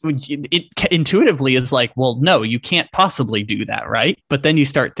 Which it intuitively is like, well, no, you can't possibly do that, right? But then you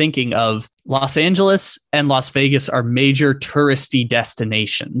start thinking of Los Angeles and Las Vegas are major touristy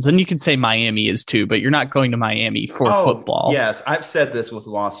destinations. And you could say Miami is too, but you're not going to Miami for football. Yes, I've said this with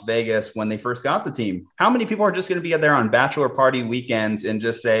Las Vegas when they first got the team. How many people are just going to be there on bachelor party weekends and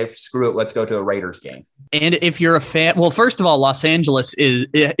just say, screw it, let's go to a Raiders game? And if you're a fan, well, first of all, Los Angeles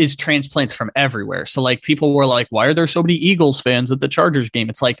is transplants from everywhere. So like, people were like, why are there so many Eagles fans at the Chargers Chargers game.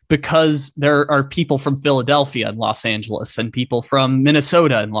 It's like, because there are people from Philadelphia and Los Angeles, and people from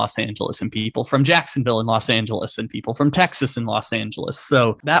Minnesota and Los Angeles, and people from Jacksonville and Los Angeles, and people from Texas and Los Angeles.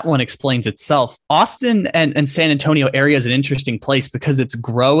 So that one explains itself. Austin and San Antonio area is an interesting place because it's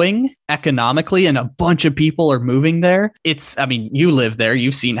growing economically and a bunch of people are moving there. You live there.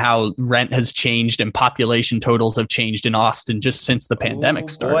 You've seen how rent has changed and population totals have changed in Austin just since the pandemic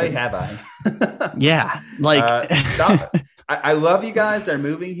started. Boy, have I. Yeah. Stop. I love you guys that are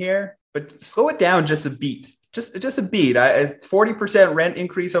moving here, but slow it down just a beat. Just a beat. 40% rent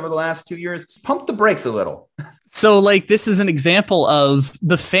increase over the last 2 years. Pump the brakes a little. So this is an example of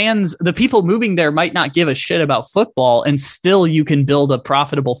the fans, the people moving there might not give a shit about football, and still you can build a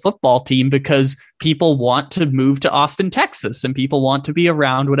profitable football team because people want to move to Austin, Texas, and people want to be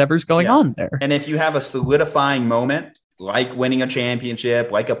around whatever's going on there. And if you have a solidifying moment, like winning a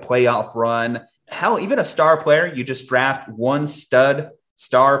championship, like a playoff run, hell, even a star player, you just draft one stud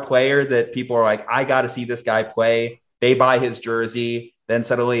star player that people are like, I got to see this guy play. They buy his jersey. Then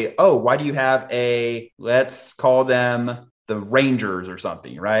suddenly, oh, why do you have let's call them the Rangers or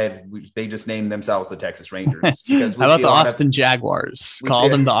something, right? They just named themselves the Texas Rangers. Because how about the Austin Jaguars? Call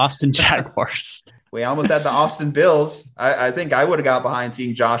them the Austin Jaguars. We almost had the Austin Bills. I think I would have got behind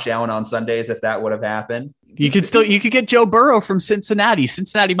seeing Josh Allen on Sundays if that would have happened. You could get Joe Burrow from Cincinnati.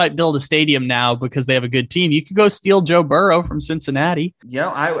 Cincinnati might build a stadium now because they have a good team. You could go steal Joe Burrow from Cincinnati.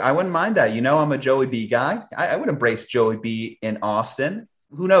 I wouldn't mind that. I'm a Joey B guy. I would embrace Joey B in Austin.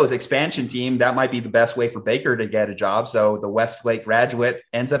 Who knows? Expansion team. That might be the best way for Baker to get a job. So the Westlake graduate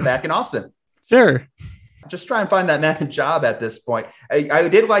ends up back in Austin. Sure. Just try and find that man a job at this point. I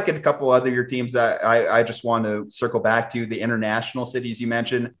did like a couple other your teams that I just want to circle back to, the international cities you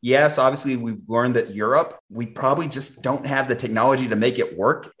mentioned. Yes, obviously we've learned that Europe, we probably just don't have the technology to make it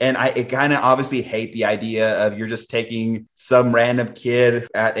work. And I kind of obviously hate the idea of you're just taking some random kid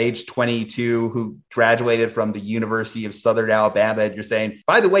at age 22 who graduated from the University of Southern Alabama and you're saying,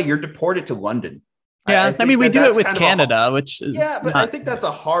 by the way, you're deported to London. Yeah, we do it with Canada, which is I think that's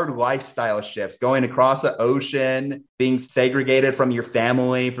a hard lifestyle shift, going across the ocean, being segregated from your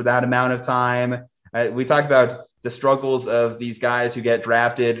family for that amount of time. We talk about the struggles of these guys who get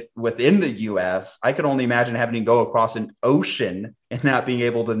drafted within the U.S. I could only imagine having to go across an ocean and not being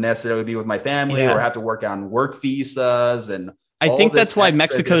able to necessarily be with my family or have to work on work visas and I think that's why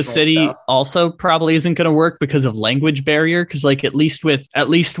Mexico City also probably isn't going to work because of language barrier. Because at least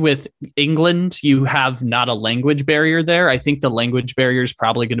with England, you have not a language barrier there. I think the language barrier is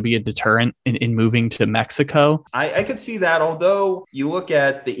probably going to be a deterrent in moving to Mexico. I could see that. Although you look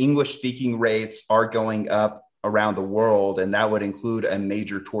at the English speaking rates are going up around the world, and that would include a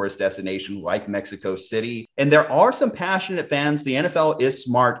major tourist destination like Mexico City. And there are some passionate fans. The NFL is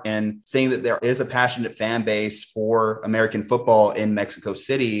smart in saying that there is a passionate fan base for American football in Mexico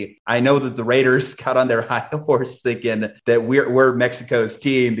City. I know that the Raiders got on their high horse thinking that we're Mexico's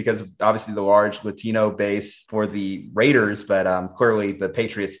team because of obviously the large Latino base for the Raiders, but clearly the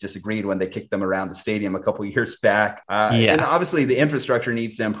Patriots disagreed when they kicked them around the stadium a couple of years back. And obviously the infrastructure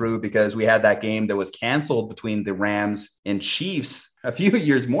needs to improve because we had that game that was canceled between the Rams and Chiefs a few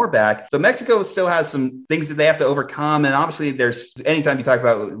years more back. So Mexico still has some things that they have to overcome. And obviously anytime you talk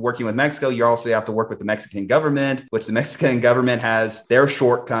about working with Mexico, you also have to work with the Mexican government, which the Mexican government has their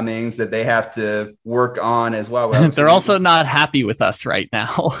shortcomings that they have to work on as well. They're also not happy with us right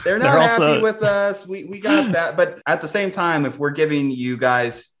now. They're not happy with us. We got that. But at the same time, if we're giving you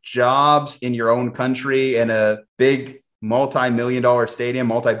guys jobs in your own country in a big multi-billion dollar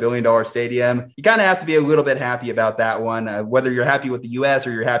stadium, you kind of have to be a little bit happy about that one. Whether you're happy with the US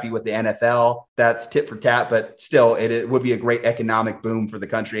or you're happy with the NFL, that's tit for tat, but still it would be a great economic boom for the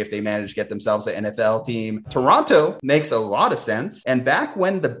country if they manage to get themselves an NFL team. Toronto makes a lot of sense. And back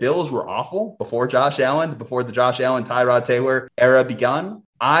when the Bills were awful, before the Josh Allen, Tyrod Taylor era begun,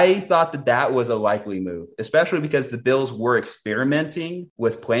 I thought that was a likely move, especially because the Bills were experimenting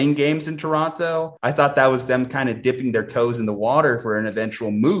with playing games in Toronto. I thought that was them kind of dipping their toes in the water for an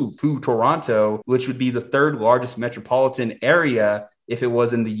eventual move to Toronto, which would be the third largest metropolitan area if it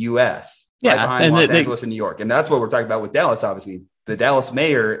was in the U.S. Right behind Los Angeles and New York. And that's what we're talking about with Dallas, obviously. The Dallas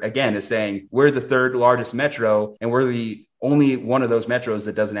mayor, again, is saying we're the third largest metro and we're the only one of those metros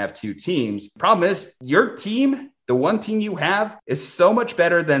that doesn't have two teams. Problem is, your team, the one team you have, is so much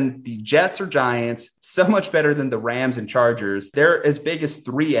better than the Jets or Giants, so much better than the Rams and Chargers. They're as big as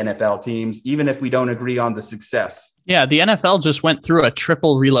 3 NFL teams, even if we don't agree on the success. Yeah, the NFL just went through a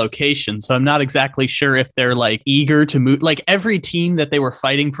triple relocation. So I'm not exactly sure if they're like eager to move. Like every team that they were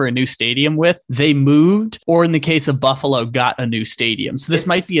fighting for a new stadium with, they moved, or in the case of Buffalo, got a new stadium. So this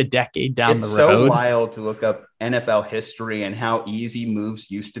might be a decade down the road. It's so wild to look up NFL history and how easy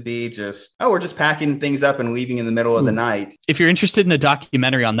moves used to be. We're just packing things up and leaving in the middle of the night. If you're interested in a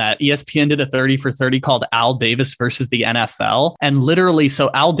documentary on that, ESPN did a 30 for 30 called Al Davis versus the NFL. And literally,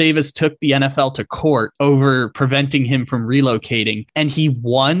 so Al Davis took the NFL to court over preventing him from relocating. And he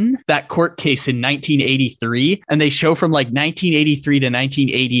won that court case in 1983. And they show from like 1983 to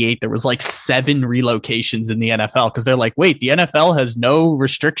 1988, there was like 7 relocations in the NFL because they're like, wait, the NFL has no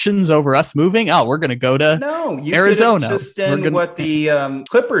restrictions over us moving? Oh, we're going to go to Arizona. Just what the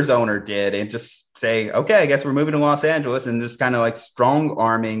Clippers owner did and just say, okay, I guess we're moving to Los Angeles, and just kind of like strong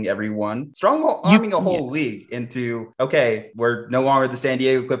arming everyone, a whole league into, okay, we're no longer the San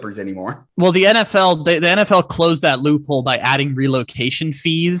Diego Clippers anymore. Well, the NFL closed that loophole by adding relocation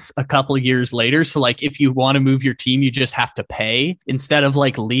fees a couple of years later. So like if you want to move your team, you just have to pay instead of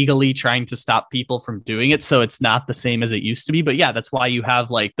like legally trying to stop people from doing it. So it's not the same as it used to be. But yeah, that's why you have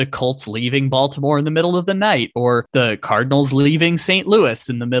like the Colts leaving Baltimore in the middle of the night, or the Cardinals leaving St. Louis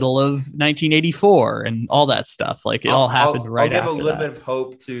in the middle of 1984. And all that stuff. Like it all happened right after that. I'll give a little bit of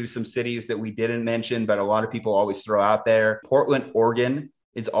hope to some cities that we didn't mention, but a lot of people always throw out there. Portland, Oregon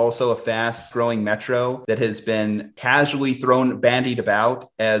is also a fast growing metro that has been casually bandied about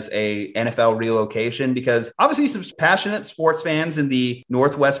as a NFL relocation, because obviously some passionate sports fans in the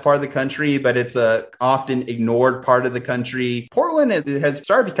northwest part of the country, but it's a often ignored part of the country. Portland has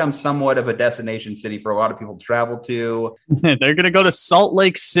started to become somewhat of a destination city for a lot of people to travel to. They're going to go to Salt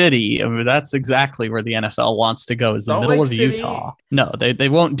Lake City. I mean, that's exactly where the NFL wants to go, is the middle of Utah. No, they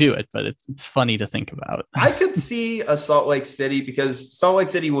won't do it, but it's funny to think about. I could see a Salt Lake City, because Salt Lake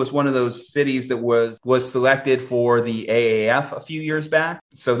City was one of those cities that was selected for the AAF a few years back.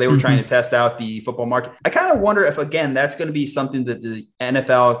 So they were trying to test out the football market. I kind of wonder if, again, that's going to be something that the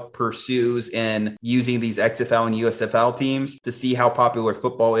NFL pursues in using these XFL and USFL teams to see how popular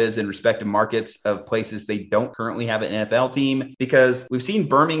football is in respective markets of places they don't currently have an NFL team. Because we've seen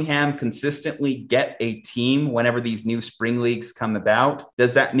Birmingham consistently get a team whenever these new spring leagues come about.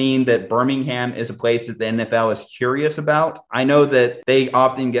 Does that mean that Birmingham is a place that the NFL is curious about? I know that they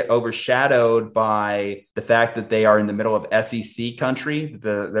often get overshadowed by the fact that they are in the middle of SEC country.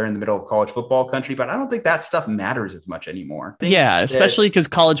 They're in the middle of college football country, but I don't think that stuff matters as much anymore. Yeah, especially because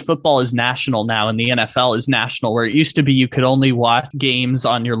college football is national now and the NFL is national, where it used to be you could only watch games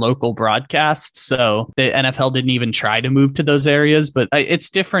on your local broadcast. So the NFL didn't even try to move to those areas, but it's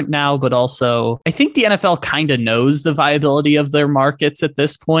different now. But also, I think the NFL kind of knows the viability of their markets at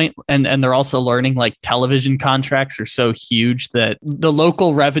this point, and they're also learning like television contracts are so huge that the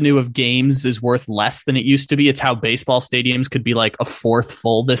local revenue of games is worth less than it used to be. It's how baseball stadiums could be like a fourth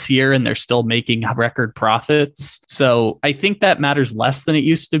full this year and they're still making record profits. So I think that matters less than it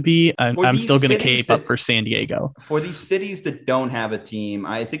used to be. I'm still going to cape up for San Diego. For these cities that don't have a team,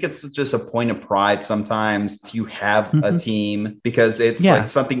 I think it's just a point of pride sometimes to have a team, because it's like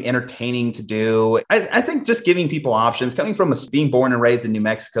something entertaining to do. I think just giving people options, coming from being born and raised in New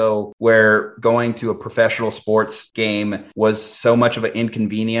Mexico, where going to a professional sports game was so much of an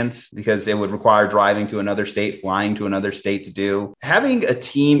inconvenience because it would require driving to another state, flying to another state to do. Having a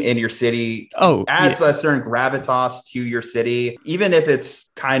team in your city adds a certain gravitas to your city, even if it's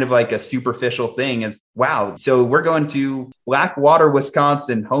kind of like a superficial thing. Is wow, so we're going to Blackwater,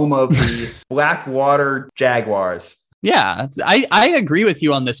 Wisconsin, home of the Blackwater Jaguars. Yeah, I agree with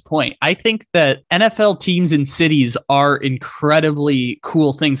you on this point. I think that NFL teams in cities are incredibly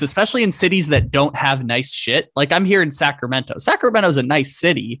cool things, especially in cities that don't have nice shit. Like I'm here in Sacramento. Sacramento's a nice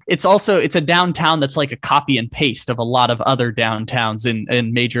city. It's a downtown that's like a copy and paste of a lot of other downtowns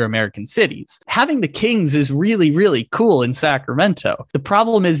in major American cities. Having the Kings is really, really cool in Sacramento. The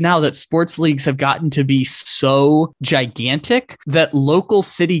problem is now that sports leagues have gotten to be so gigantic that local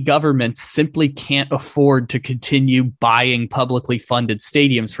city governments simply can't afford to continue buying publicly funded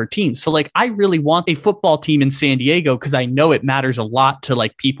stadiums for teams. So like, I really want a football team in San Diego because I know it matters a lot to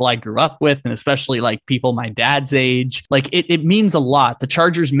like people I grew up with, and especially like people my dad's age. Like it means a lot. The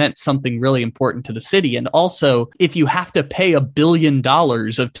Chargers meant something really important to the city. And also, if you have to pay $1 billion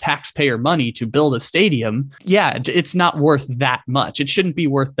of taxpayer money to build a stadium, it's not worth that much. It shouldn't be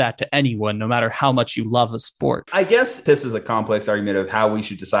worth that to anyone, no matter how much you love a sport. I guess this is a complex argument of how we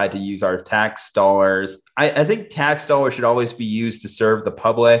should decide to use our tax dollars. I think tax dollars should always be used to serve the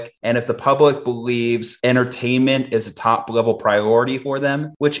public. And if the public believes entertainment is a top level priority for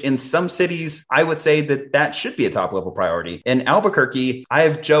them, which in some cities, I would say that should be a top level priority. In Albuquerque, I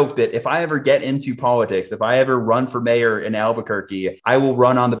have joked that if I ever get into politics, if I ever run for mayor in Albuquerque, I will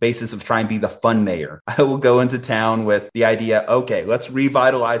run on the basis of trying to be the fun mayor. I will go into town with the idea, okay, let's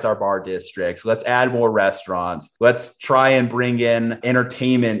revitalize our bar districts. Let's add more restaurants. Let's try and bring in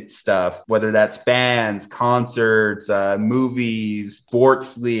entertainment stuff, whether that's bands, concerts, movies,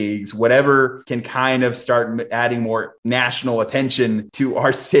 sports leagues, whatever can kind of start adding more national attention to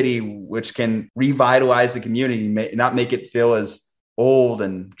our city, which can revitalize the community, not make it feel as old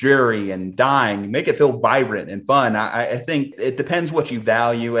and dreary and dying, make it feel vibrant and fun. I think it depends what you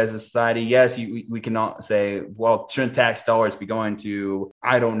value as a society. Yes, we cannot say, well, shouldn't tax dollars be going to,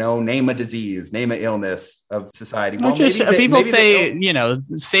 I don't know, name a disease, name an illness of society. Well, people say,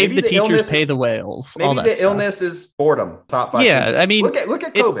 save the teachers, pay the whales. Maybe the illness is boredom. Top 5. Yeah, I mean, look at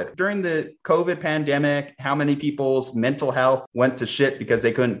COVID. During the COVID pandemic, how many people's mental health went to shit because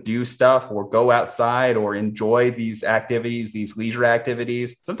they couldn't do stuff or go outside or enjoy these activities, these leisure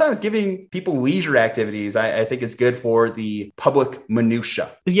activities. Sometimes giving people leisure activities, I think is good for the public minutia.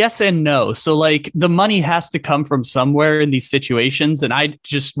 Yes and no. So like the money has to come from somewhere in these situations. And I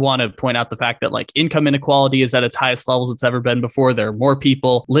just want to point out the fact that like income inequality is at its highest levels it's ever been before. There are more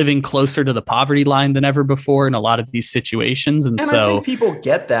people living closer to the poverty line than ever before in a lot of these situations. And so I think people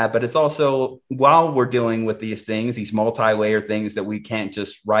get that, but it's also, while we're dealing with these things, these multi-layer things that we can't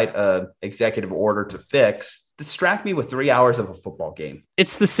just write a executive order to fix, distract me with 3 hours of a football game.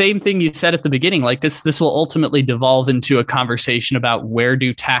 It's the same thing you said at the beginning. Like this will ultimately devolve into a conversation about where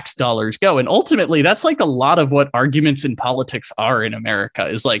do tax dollars go? And ultimately, that's like a lot of what arguments in politics are in America,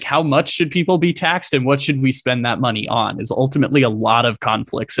 is like, how much should people be taxed and what should we spend that money on, is ultimately a lot of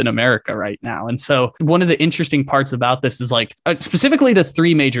conflicts in America right now. And so one of the interesting parts about this is like, specifically the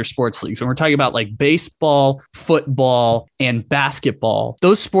 3 major sports leagues, when we're talking about like baseball, football, and basketball,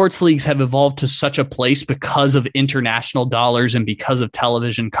 those sports leagues have evolved to such a place because of international dollars and because of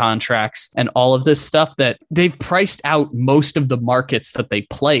television contracts and all of this stuff that they've priced out most of the markets that they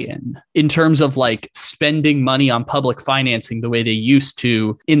play in terms of like spending money on public financing the way they used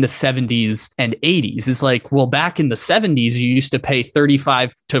to in the 70s and 80s. Is like, well, back in the 70s, you used to pay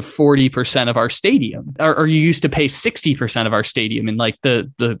 35 to 40% of our stadium, or you used to pay 60% of our stadium in like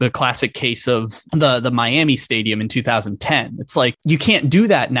the classic case of the Miami stadium in 2010. It's like, you can't do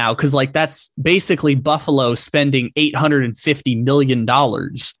that now because like that's basically Buffalo spending $850 million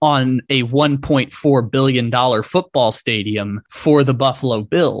on a $1.4 billion football stadium for the Buffalo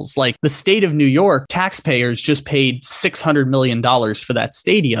Bills. Like the state of New York, taxpayers just paid $600 million for that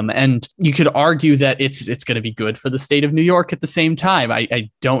stadium. And you could argue that it's going to be good for the state of New York at the same time. I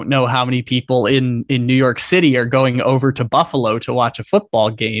don't know how many people in New York City are going over to Buffalo to watch a football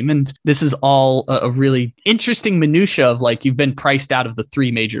game. And this is all a really interesting minutia of like, you've been priced out of the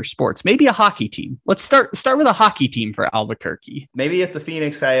 3 major sports. Maybe a hockey team. Let's start with a hockey team for Albuquerque. Maybe if the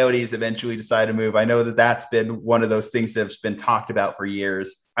Phoenix Coyotes eventually decide to move. I know that's been one of those things that's been talked about for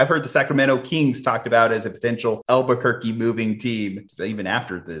years. I've heard the Sacramento Kings talked about as a potential Albuquerque moving team, even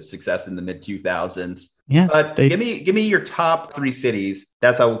after the success in the mid 2000s. Yeah, but give me your top 3 cities.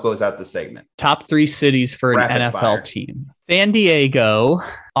 That's how we'll close out the segment. Top 3 cities for Rapid an NFL fire. team: San Diego,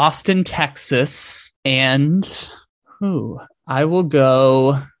 Austin, Texas, and I will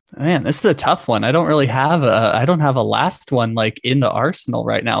go. Man, this is a tough one. I don't really have I don't have a last one like in the arsenal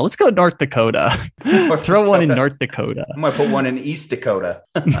right now. Let's go North Dakota. Throw one in North Dakota. I'm going to put one in East Dakota.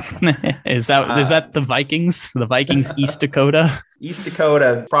 Is that the Vikings? The Vikings East Dakota? East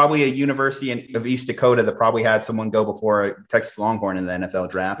Dakota, probably a university of East Dakota that probably had someone go before a Texas Longhorn in the NFL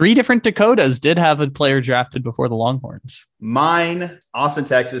draft. 3 different Dakotas did have a player drafted before the Longhorns. Mine, Austin,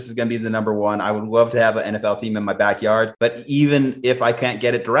 Texas is going to be the number 1. I would love to have an NFL team in my backyard, but even if I can't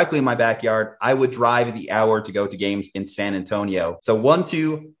get it directly in my backyard, I would drive the hour to go to games in San Antonio. So 1,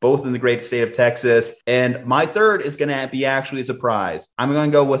 2, both in the great state of Texas. And my third is going to be actually a surprise. I'm going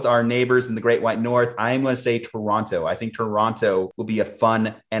to go with our neighbors in the Great White North. I am going to say Toronto. I think Toronto will be a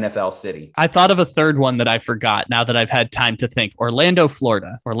fun NFL city. I thought of a third one that I forgot now that I've had time to think. Orlando,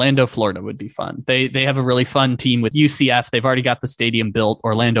 Florida. Orlando, Florida would be fun. They have a really fun team with UCF. They've already got the stadium built.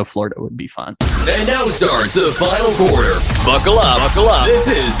 Orlando, Florida would be fun. And now starts the final quarter. Buckle up. This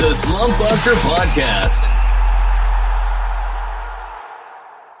is the Slump Buster Podcast.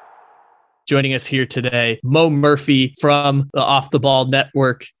 joining us here today, Mo Murphy from the Off the Ball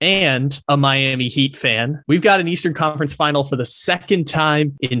Network and a Miami Heat fan. We've got an Eastern Conference final for the second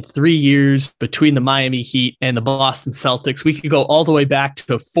time in 3 years between the Miami Heat and the Boston Celtics. We could go all the way back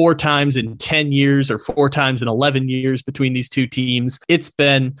to 4 times in 10 years or 4 times in 11 years between these two teams. It's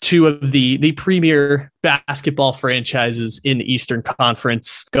been two of the premier basketball franchises in the Eastern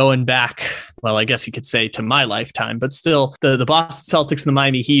Conference going back, well, I guess you could say to my lifetime, but still the Boston Celtics and the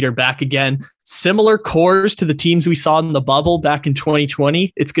Miami Heat are back again. Similar cores to the teams we saw in the bubble back in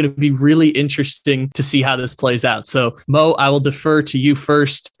 2020. It's going to be really interesting to see how this plays out. So Mo, I will defer to you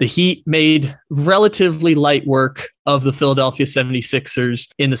first. The Heat made relatively light work of the Philadelphia 76ers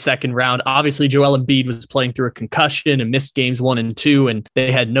in the second round. Obviously, Joel Embiid was playing through a concussion and missed games 1 and 2, and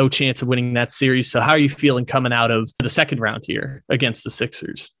they had no chance of winning that series. So how are you feeling coming out of the second round here against the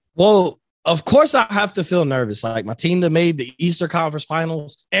Sixers? Well, of course, I have to feel nervous. Like my team that made the Eastern Conference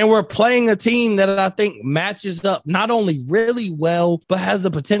Finals, and we're playing a team that I think matches up not only really well, but has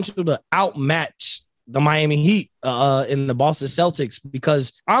the potential to outmatch the Miami Heat in the Boston Celtics,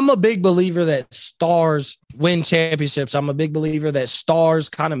 because I'm a big believer that stars win championships. I'm a big believer that stars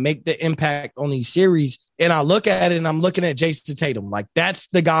kind of make the impact on these series. And I look at it and I'm looking at Jason Tatum. Like, that's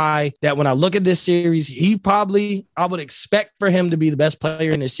the guy that when I look at this series, I would expect for him to be the best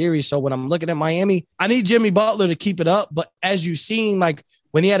player in this series. So when I'm looking at Miami, I need Jimmy Butler to keep it up. But as you've seen, like,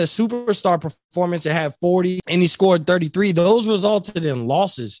 when he had a superstar performance that had 40 and he scored 33, those resulted in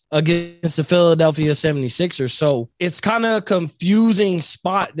losses against the Philadelphia 76ers. So it's kind of a confusing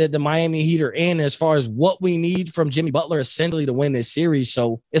spot that the Miami Heat are in as far as what we need from Jimmy Butler essentially to win this series.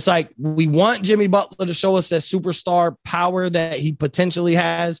 So it's like we want Jimmy Butler to show us that superstar power that he potentially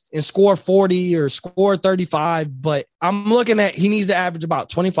has and score 40 or score 35. But I'm looking at he needs to average about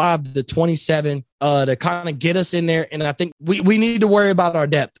 25 to 27 to kind of get us in there. And I think we need to worry about our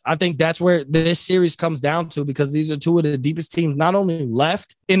depth. I think that's where this series comes down to, because these are two of the deepest teams, not only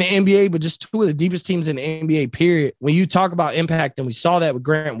left in the NBA, but just two of the deepest teams in the NBA, period. When you talk about impact, and we saw that with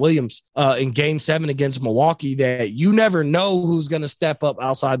Grant Williams in Game 7 against Milwaukee, that you never know who's going to step up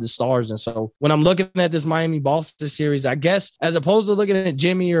outside the stars. And so when I'm looking at this Miami-Boston series, I guess as opposed to looking at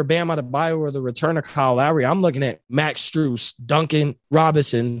Jimmy or Bam Adebayo or the return of Kyle Lowry, I'm looking at Max Strus, Duncan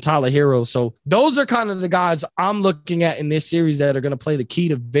Robinson, Tyler Hero. So those are kind of the guys I'm looking at in this series that are going to play the key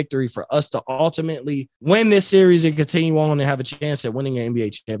to victory for us to ultimately win this series and continue on and have a chance at winning an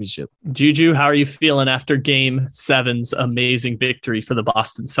NBA championship. Juju, how are you feeling after Game 7's amazing victory for the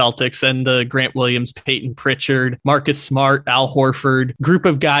Boston Celtics and the Grant Williams, Peyton Pritchard, Marcus Smart, Al Horford group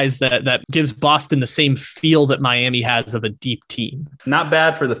of guys that gives Boston the same feel that Miami has of a deep team? Not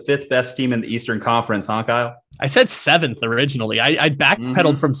bad for the 5th best team in the Eastern Conference, huh, Kyle? I said 7th originally. I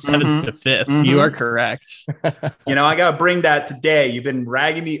backpedaled from 7th to 5th. You are correct. I got to bring that today. You've been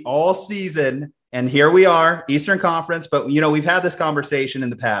ragging me all season, and here we are, Eastern Conference. But, we've had this conversation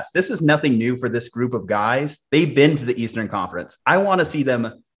in the past. This is nothing new for this group of guys. They've been to the Eastern Conference. I want to see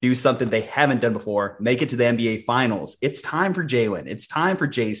them do something they haven't done before, make it to the NBA Finals. It's time for Jalen. It's time for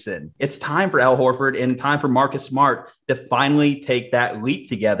Jason. It's time for Al Horford and time for Marcus Smart to finally take that leap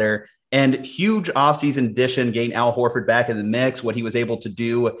together. And huge offseason addition, getting Al Horford back in the mix, what he was able to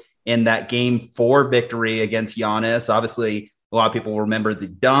do in that Game 4 victory against Giannis. Obviously, a lot of people remember the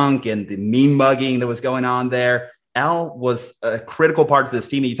dunk and the meme mugging that was going on there. Al was a critical part to this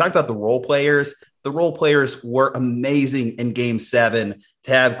team. You talked about the role players. The role players were amazing in Game 7.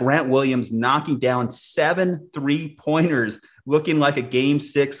 To have Grant Williams knocking down 7 3-pointers, looking like a Game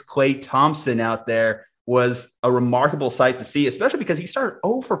 6 Klay Thompson out there, was a remarkable sight to see, especially because he started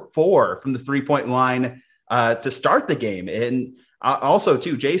 0 for 4 from the 3-point line to start the game. And also,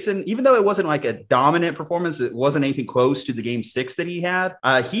 too, Jason, even though it wasn't like a dominant performance, it wasn't anything close to the Game 6 that he had.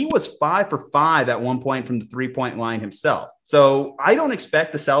 He was 5 for 5 at one point from the 3-point line himself. So I don't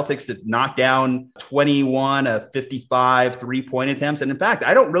expect the Celtics to knock down 21 of 55 3-point attempts. And in fact,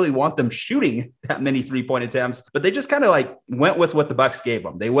 I don't really want them shooting that many 3-point attempts, but they just kind of like went with what the Bucks gave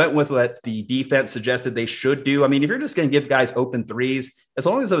them. They went with what the defense suggested they should do. I mean, if you're just going to give guys open threes, as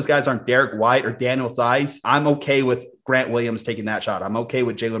long as those guys aren't Derek White or Daniel Theis, I'm okay with Grant Williams taking that shot. I'm okay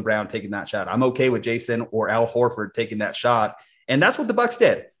with Jaylen Brown taking that shot. I'm okay with Jason or Al Horford taking that shot. And that's what the Bucks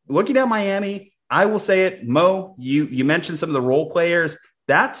did. Looking at Miami, I will say it, Mo, you mentioned some of the role players.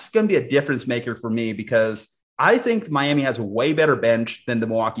 That's going to be a difference maker for me, because I think Miami has a way better bench than the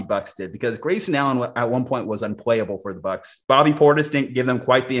Milwaukee Bucks did, because Grayson Allen at one point was unplayable for the Bucks. Bobby Portis didn't give them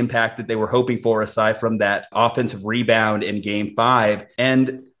quite the impact that they were hoping for, aside from that offensive rebound in Game 5.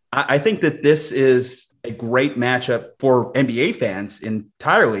 And I think that this is a great matchup for NBA fans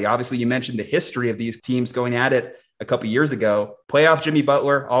entirely. Obviously, you mentioned the history of these teams going at it a couple years ago. Playoff Jimmy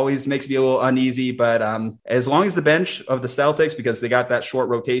Butler always makes me a little uneasy, but as long as the bench of the Celtics, because they got that short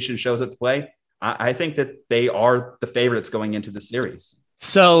rotation, shows up to play, I think that they are the favorites going into the series.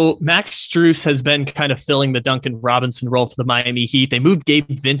 So Max Strus has been kind of filling the Duncan Robinson role for the Miami Heat. They moved Gabe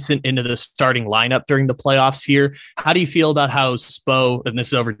Vincent into the starting lineup during the playoffs here. How do you feel about how Spo, and this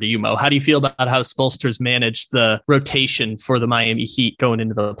is over to you, Mo, how do you feel about how Spoelstra's managed the rotation for the Miami Heat going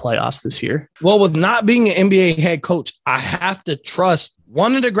into the playoffs this year? Well, with not being an NBA head coach, I have to trust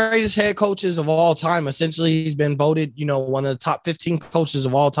one of the greatest head coaches of all time. Essentially, he's been voted, one of the top 15 coaches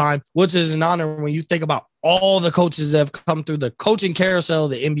of all time, which is an honor when you think about all the coaches that have come through the coaching carousel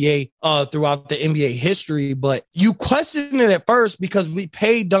of the NBA throughout the NBA history. But you question it at first because we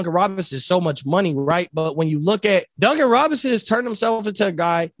paid Duncan Robinson so much money, right? But when you look at Duncan Robinson has turned himself into a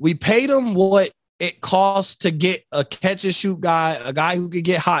guy, we paid him what it costs to get a catch and shoot guy, a guy who could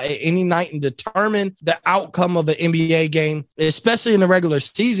get hot at any night and determine the outcome of an NBA game, especially in the regular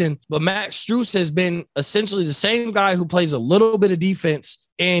season. But Max Strus has been essentially the same guy who plays a little bit of defense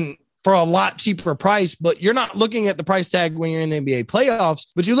and for a lot cheaper price, but you're not looking at the price tag when you're in the NBA playoffs.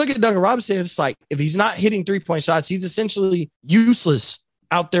 But you look at Duncan Robinson, it's like if he's not hitting 3-point shots, he's essentially useless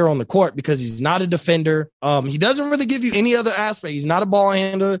out there on the court because he's not a defender. He doesn't really give you any other aspect. He's not a ball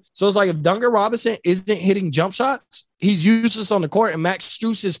handler. So it's like if Duncan Robinson isn't hitting jump shots, he's useless on the court, and Max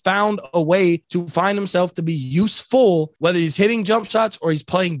Strus has found a way to find himself to be useful, whether he's hitting jump shots or he's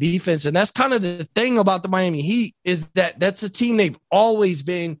playing defense. And that's kind of the thing about the Miami Heat is that that's a team they've always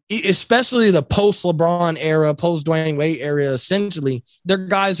been, especially the post-LeBron era, post-Dwayne Wade era, essentially. They're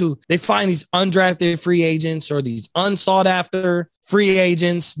guys who they find these undrafted free agents or these unsought-after free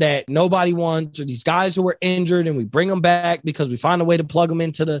agents that nobody wants, or these guys who were injured, and we bring them back because we find a way to plug them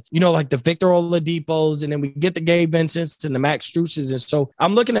into the, like the Victor Oladipos, and then we get the Gabe Vincents and the Max Struses. And so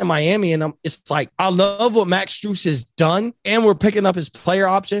I'm looking at Miami, and it's like, I love what Max Strus has done, and we're picking up his player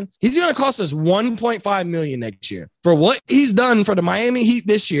option. He's going to cost us $1.5 million next year. For what he's done for the Miami Heat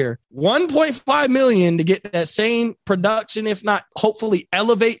this year, $1.5 million to get that same production, if not hopefully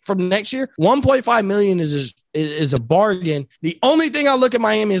elevate from next year. $1.5 million is a bargain. The only thing I look at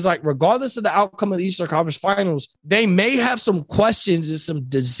Miami is like, regardless of the outcome of the Eastern Conference Finals, they may have some questions and some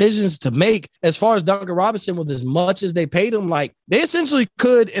decisions to make as far as Duncan Robinson. With as much as they paid him, like they essentially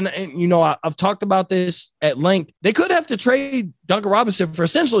could, and I've talked about this at length, they could have to trade Duncan Robinson for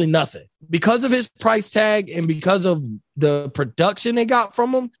essentially nothing because of his price tag and because of the production they got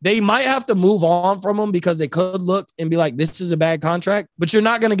from him. They might have to move on from him because they could look and be like, this is a bad contract, but you're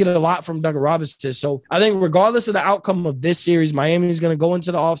not going to get a lot from Duncan Robinson. So I think regardless of the outcome of this series, Miami is going to go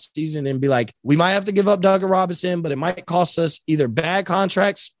into the offseason and be like, we might have to give up Duncan Robinson, but it might cost us either bad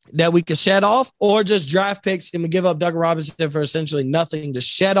contracts that we could shed off or just draft picks, and we give up Duncan Robinson for essentially nothing to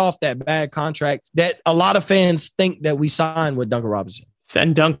shed off that bad contract that a lot of fans think that we signed with Duncan Robinson.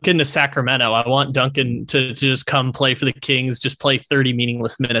 Send Duncan to Sacramento. I want Duncan to just come play for the Kings, just play 30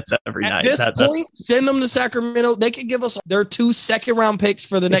 meaningless minutes every night. At this point, send them to Sacramento. They could give us their 2 second-round picks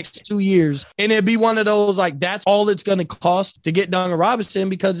for the next 2 years, and it'd be one of those, like, that's all it's going to cost to get Duncan Robinson,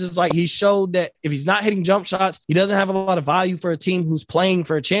 because it's like he showed that if he's not hitting jump shots, he doesn't have a lot of value for a team who's playing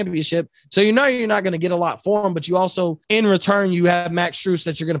for a championship. So you're not going to get a lot for him, but you also, in return, you have Max Strus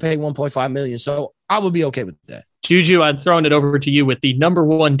that you're going to pay $1.5 million. So I would be okay with that. Juju, I'm throwing it over to you with the number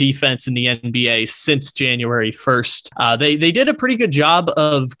one defense in the NBA since January 1st. They did a pretty good job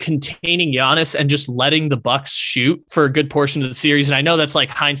of containing Giannis and just letting the Bucks shoot for a good portion of the series. And I know that's like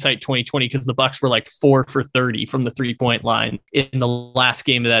hindsight 2020 because the Bucks were like 4 for 30 from the 3-point line in the last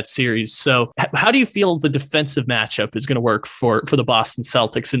game of that series. So how do you feel the defensive matchup is going to work for the Boston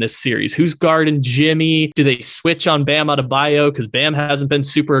Celtics in this series? Who's guarding Jimmy? Do they switch on Bam Adebayo? Because Bam hasn't been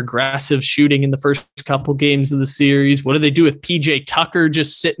super aggressive shooting in the first couple games of the series. What do they do with PJ Tucker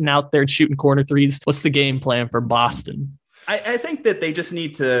just sitting out there shooting corner threes? What's the game plan for Boston? I think that they just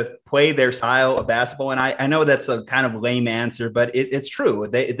need to play their style of basketball. And I know that's a kind of lame answer, but it's true.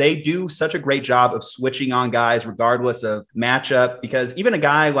 They do such a great job of switching on guys regardless of matchup, because even a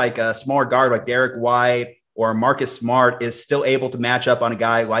guy like a smaller guard like Derek White or Marcus Smart is still able to match up on a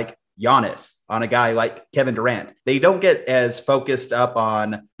guy like Giannis, on a guy like Kevin Durant. They don't get as focused up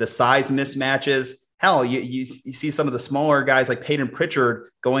on the size mismatches. Hell, you see some of the smaller guys like Peyton Pritchard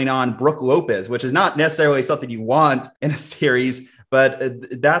going on Brook Lopez, which is not necessarily something you want in a series, but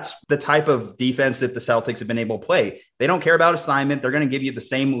that's the type of defense that the Celtics have been able to play. They don't care about assignment. They're going to give you the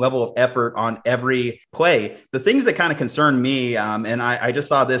same level of effort on every play. The things that kind of concern me, and I just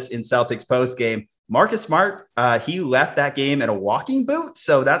saw this in Celtics postgame, Marcus Smart, he left that game in a walking boot.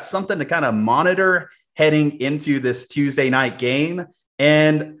 So that's something to kind of monitor heading into this Tuesday night game.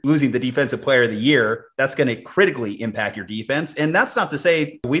 and losing the defensive player of the year, that's going to critically impact your defense. And that's not to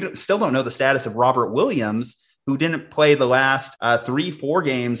say still don't know the status of Robert Williams, who didn't play the last 3-4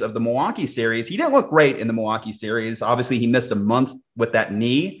 games of the Milwaukee series. He didn't look great in the Milwaukee series. Obviously, he missed a month with that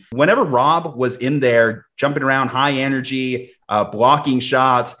knee. Whenever Rob was in there, jumping around, high energy, blocking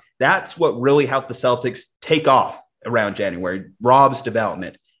shots, that's what really helped the Celtics take off around January, Rob's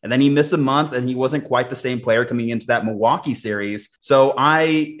development. And then he missed a month and he wasn't quite the same player coming into that Milwaukee series. So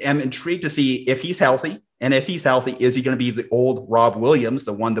I am intrigued to see if he's healthy. And if he's healthy, is he going to be the old Rob Williams,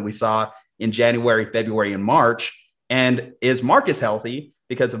 the one that we saw in January, February, and March? And is Marcus healthy?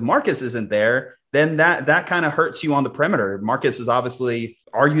 Because if Marcus isn't there, then that kind of hurts you on the perimeter. Marcus is obviously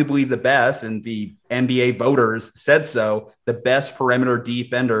arguably the best, and the NBA voters said so, the best perimeter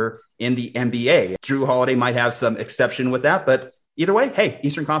defender in the NBA. Jrue Holiday might have some exception with that, but either way, hey,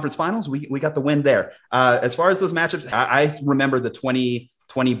 Eastern Conference Finals, we got the win there. As far as those matchups, I remember the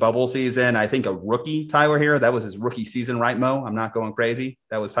 2020 bubble season. I think a rookie, Tyler Hero, that was his rookie season, right, Mo? I'm not going crazy.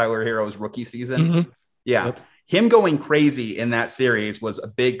 That was Tyler Hero's rookie season. Mm-hmm. Yeah. Yep. Him going crazy in that series was a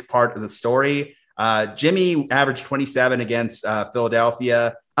big part of the story. Jimmy averaged 27 against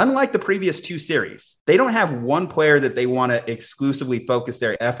Philadelphia. Unlike the previous two series, they don't have one player that they want to exclusively focus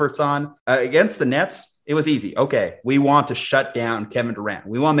their efforts on. Against the Nets, it was easy. Okay, we want to shut down Kevin Durant.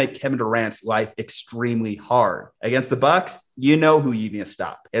 We want to make Kevin Durant's life extremely hard. Against the Bucks, you know who you need to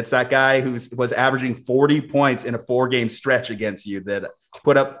stop. It's that guy who was averaging 40 points in a 4-game stretch against you that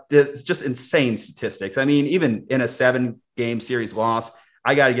put up just insane statistics. I mean, even in a 7-game series loss,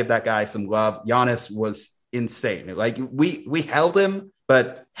 I got to give that guy some love. Giannis was insane. Like we held him,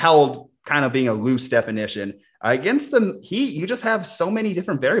 but held kind of being a loose definition. Against them, you just have so many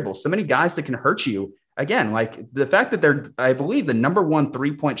different variables, so many guys that can hurt you. Again, like the fact that they're, I believe, the number 1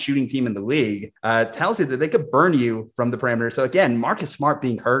 3-point shooting team in the league tells you that they could burn you from the perimeter. So again, Marcus Smart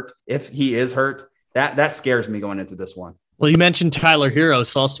being hurt, if he is hurt, that scares me going into this one. Well, you mentioned Tyler Hero,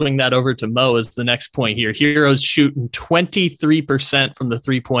 so I'll swing that over to Mo as the next point here. Hero's shooting 23% from the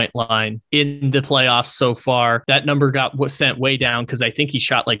 3-point line in the playoffs so far. That number was sent way down because I think he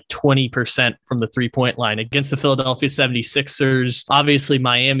shot like 20% from the 3-point line against the Philadelphia 76ers. Obviously,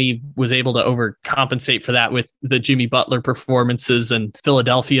 Miami was able to overcompensate for that with the Jimmy Butler performances and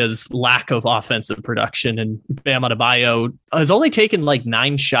Philadelphia's lack of offensive production. And Bam Adebayo has only taken like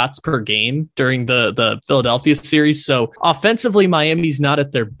 9 shots per game during the Philadelphia series. So offensively, Miami's not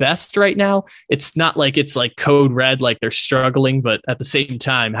at their best right now. It's not like it's like code red, like they're struggling, but at the same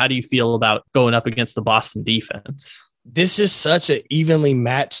time, how do you feel about going up against the Boston defense? This is such an evenly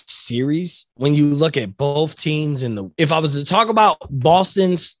matched series. When you look at both teams if I was to talk about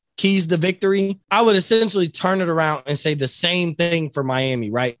Boston's keys to victory, I would essentially turn it around and say the same thing for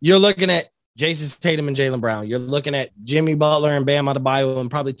Miami, right? You're looking at Jason Tatum and Jaylen Brown. You're looking at Jimmy Butler and Bam Adebayo and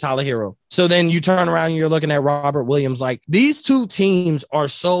probably Tyler Hero. So then you turn around and you're looking at Robert Williams. Like these two teams are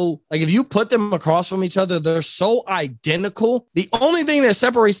so, like if you put them across from each other, they're so identical. The only thing that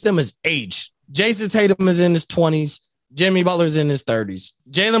separates them is age. Jason Tatum is in his 20s. Jimmy Butler's in his 30s.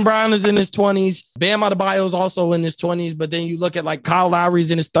 Jaylen Brown is in his 20s. Bam Adebayo is also in his 20s. But then you look at like Kyle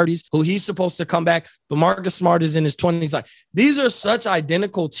Lowry's in his 30s, who he's supposed to come back. But Marcus Smart is in his 20s. Like these are such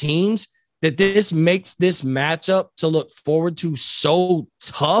identical teams that this makes this matchup to look forward to so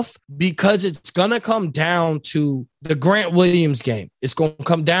tough because it's going to come down to the Grant Williams game. It's going to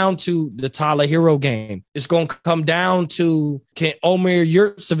come down to the Tyler Hero game. It's going to come down to, can Omer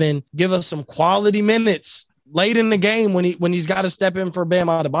Yurtseven give us some quality minutes late in the game when he's got to step in for Bam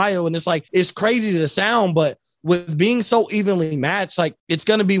Adebayo? And it's like, it's crazy to sound, but with being so evenly matched, like it's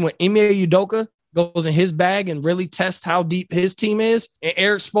going to be when Ime Udoka goes in his bag and really tests how deep his team is, and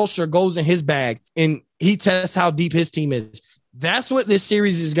Eric Spoelstra goes in his bag and he tests how deep his team is. That's what this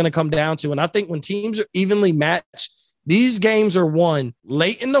series is going to come down to. And I think when teams are evenly matched, these games are won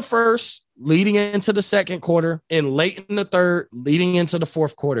late in the first, leading into the second quarter, and late in the third, leading into the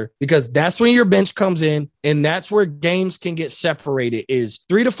fourth quarter, because that's when your bench comes in, and that's where games can get separated. Is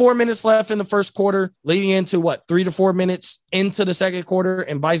 3 to 4 minutes left in the first quarter, leading into 3 to 4 minutes into the second quarter,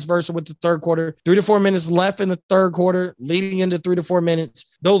 and vice versa with the third quarter. 3 to 4 minutes left in the third quarter, leading into 3 to 4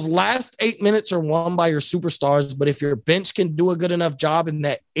 minutes. Those last 8 minutes are won by your superstars, but if your bench can do a good enough job in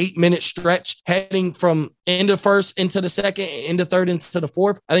that 8-minute stretch, heading from end of first into the second, into third, into the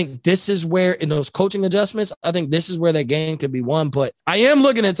fourth, I think this is where, in those coaching adjustments, I think this is where that game could be won. But I am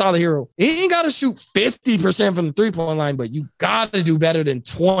looking at Tyler Hero. He ain't got to shoot 50% from the three-point line, but you got to do better than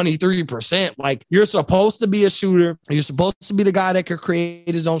 23%. Like, you're supposed to be a shooter. You're supposed to be the guy that could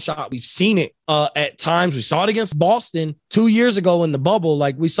create his own shot. We've seen it at times. We saw it against Boston 2 years ago in the bubble.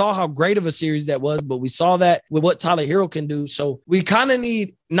 Like, we saw how great of a series that was, but we saw that with what Tyler Hero can do. So we kind of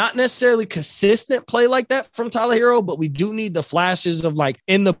need not necessarily consistent play like that from Tyler Hero, but we do need the flashes of, like,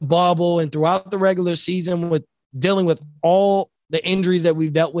 in the bubble and throughout the regular season with dealing with all the injuries that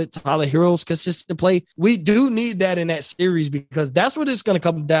we've dealt with, Tyler Hero's consistent play. We do need that in that series because that's what it's going to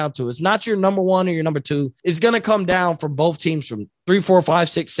come down to. It's not your number one or your number two. It's going to come down for both teams from 3, 4, 5,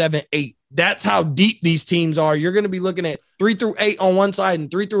 6, 7, 8. That's how deep these teams are. You're going to be looking at 3 through 8 on one side and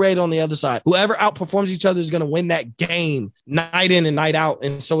 3 through 8 on the other side. Whoever outperforms each other is going to win that game night in and night out.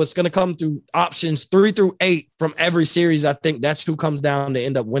 And so it's going to come through options 3 through 8 from every series. I think that's who comes down to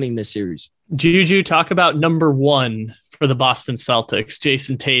end up winning this series. Juju, talk about number one for the Boston Celtics,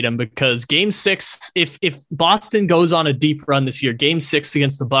 Jason Tatum, because game 6, if Boston goes on a deep run this year, game 6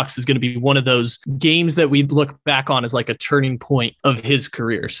 against the Bucks is going to be one of those games that we look back on as like a turning point of his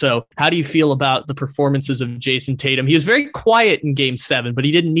career. So how do you feel about the performances of Jason Tatum? He was very quiet in game 7, but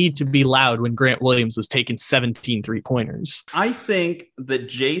he didn't need to be loud when Grant Williams was taking 17 3-pointers. I think that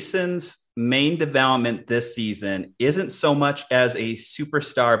Jason's main development this season isn't so much as a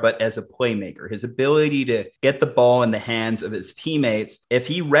superstar, but as a playmaker. His ability to get the ball in the hands of his teammates. If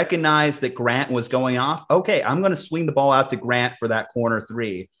he recognized that Grant was going off, okay, I'm going to swing the ball out to Grant for that corner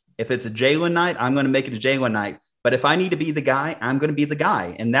 3. If it's a Jalen night, I'm going to make it a Jalen night. But if I need to be the guy, I'm going to be the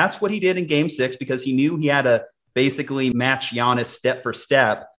guy. And that's what he did in game 6 because he knew he had to basically match Giannis step for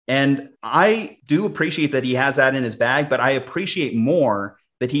step. And I do appreciate that he has that in his bag, but I appreciate more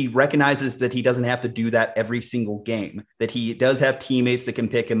that he recognizes that he doesn't have to do that every single game, that he does have teammates that can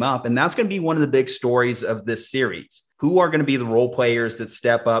pick him up. And that's going to be one of the big stories of this series. Who are going to be the role players that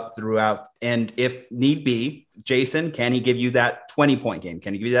step up throughout? And if need be, Jason, can he give you that 20-point game?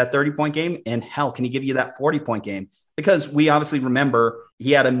 Can he give you that 30-point game? And hell, can he give you that 40-point game? Because we obviously remember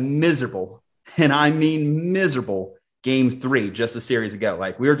he had a miserable, and I mean miserable, game 3 just a series ago.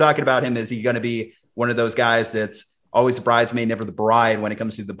 Like, we were talking about him, is he going to be one of those guys that's always the bridesmaid, never the bride when it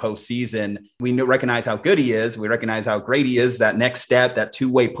comes to the postseason? We recognize how good he is. We recognize how great he is, that next step, that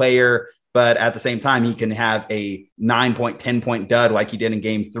two-way player. But at the same time, he can have a 9-point, 10-point dud like he did in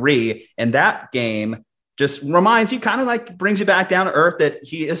game 3. And that game just reminds you, kind of like brings you back down to earth, that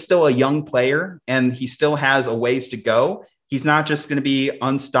he is still a young player and he still has a ways to go. He's not just going to be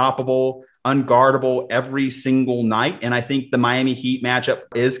unstoppable, unguardable every single night. And I think the Miami Heat matchup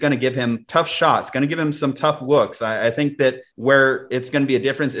is going to give him tough shots, going to give him some tough looks. I think that where it's going to be a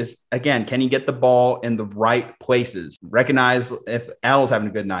difference is, again, can he get the ball in the right places? Recognize if Al's having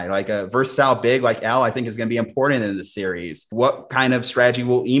a good night. Like a versatile big like Al, I think is going to be important in this series. What kind of strategy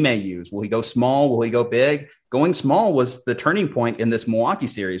will Ime use? Will he go small? Will he go big? Going small was the turning point in this Milwaukee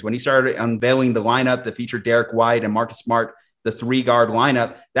series when he started unveiling the lineup that featured Derek White and Marcus Smart, the 3-guard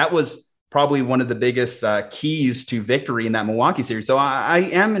lineup. That was probably one of the biggest keys to victory in that Milwaukee series. So I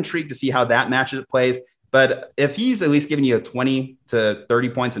am intrigued to see how that matchup plays. But if he's at least giving you 20 to 30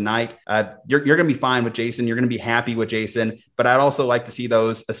 points a night, you're going to be fine with Jason. You're going to be happy with Jason. But I'd also like to see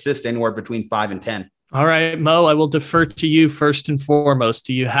those assists anywhere between 5 and 10. All right, Mo, I will defer to you first and foremost.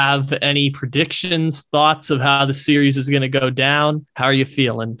 Do you have any predictions, thoughts of how the series is going to go down? How are you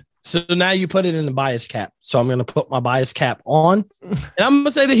feeling? So now you put it in the bias cap. So I'm going to put my bias cap on, and I'm going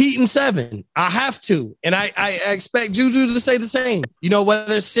to say the Heat in 7. I have to. And I expect Juju to say the same. You know,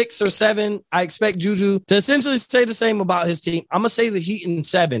 whether it's 6 or 7, I expect Juju to essentially say the same about his team. I'm going to say the Heat in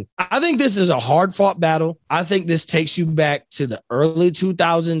 7. I think this is a hard-fought battle. I think this takes you back to the early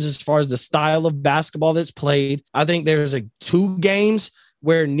 2000s as far as the style of basketball that's played. I think there's 2 games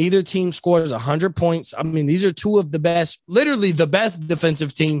where neither team scores 100 points. I mean, these are 2 of the best, literally the best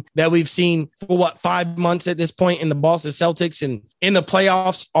defensive team that we've seen for 5 months at this point in the Boston Celtics, and in the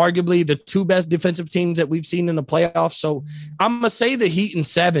playoffs, arguably the 2 best defensive teams that we've seen in the playoffs. So I'm going to say the Heat in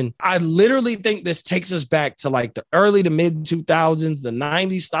 7. I literally think this takes us back to like the early to mid 2000s, the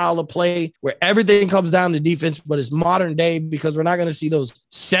 90s style of play where everything comes down to defense, but it's modern day because we're not going to see those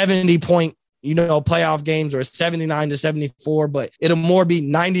 70-point playoff games or 79-74, but it'll more be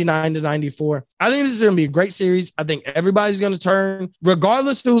 99-94. I think this is going to be a great series. I think everybody's going to turn.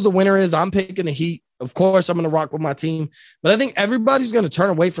 Regardless of who the winner is, I'm picking the Heat. Of course, I'm going to rock with my team, but I think everybody's going to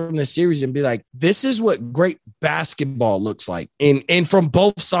turn away from this series and be like, this is what great basketball looks like. And from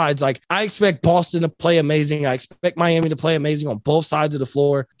both sides, like I expect Boston to play amazing. I expect Miami to play amazing on both sides of the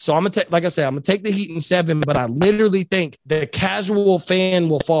floor. So I'm going to like I said, I'm going to take the Heat in 7, but I literally think the casual fan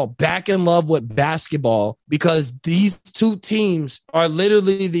will fall back in love with basketball because these two teams are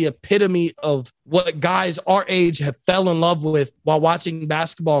literally the epitome of what guys our age have fell in love with while watching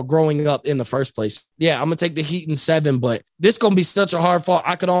basketball growing up in the first place. Yeah, I'm going to take the Heat in 7, but this is going to be such a hard fought.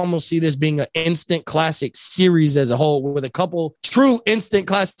 I could almost see this being an instant classic series as a whole with a couple true instant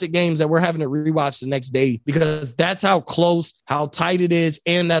classic games that we're having to rewatch the next day because that's how close, how tight it is,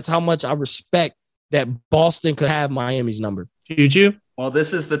 and that's how much I respect that Boston could have Miami's number. Juju? Well,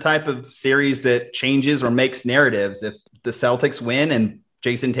 this is the type of series that changes or makes narratives. If the Celtics win and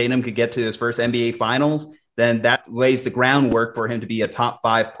Jason Tatum could get to his first NBA Finals, then that lays the groundwork for him to be a top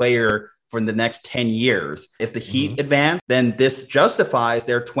 5 player for the next 10 years. If the Heat advance, then this justifies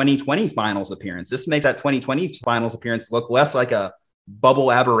their 2020 Finals appearance. This makes that 2020 Finals appearance look less like a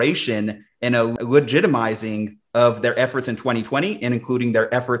bubble aberration and a legitimizing of their efforts in 2020 and including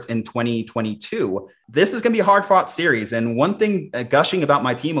their efforts in 2022. This is going to be a hard-fought series. And one thing, gushing about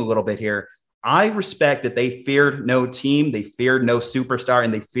my team a little bit here, I respect that they feared no team, they feared no superstar,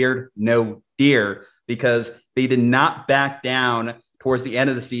 and they feared no deer because they did not back down towards the end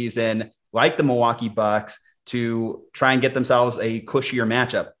of the season like the Milwaukee Bucks to try and get themselves a cushier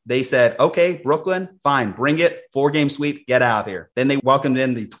matchup. They said, okay, Brooklyn, fine, bring it, 4-game sweep, get out of here. Then they welcomed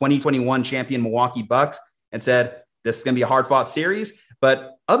in the 2021 champion Milwaukee Bucks and said, this is going to be a hard-fought series.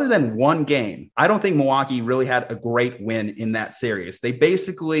 But other than one game, I don't think Milwaukee really had a great win in that series. They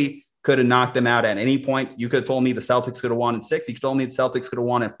basically could have knocked them out at any point. You could have told me the Celtics could have won in 6. You could have told me the Celtics could have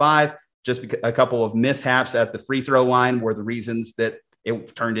won in 5. Just a couple of mishaps at the free throw line were the reasons that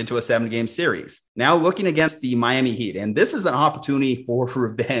it turned into a 7-game series. Now looking against the Miami Heat, and this is an opportunity for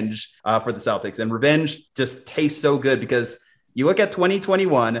revenge for the Celtics. And revenge just tastes so good because you look at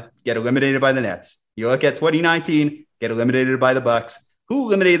 2021, get eliminated by the Nets. You look at 2019, get eliminated by the Bucks. Who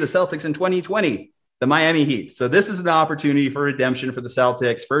eliminated the Celtics in 2020? The Miami Heat. So this is an opportunity for redemption for the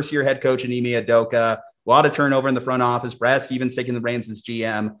Celtics. First-year head coach Ime Udoka. A lot of turnover in the front office. Brad Stevens taking the reins as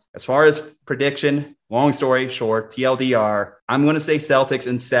GM. As far as prediction, long story short, TLDR, I'm going to say Celtics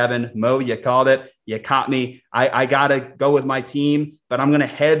in 7. Mo, you called it. You caught me. I got to go with my team, but I'm going to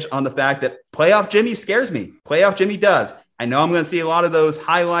hedge on the fact that playoff Jimmy scares me. Playoff Jimmy does. I know I'm going to see a lot of those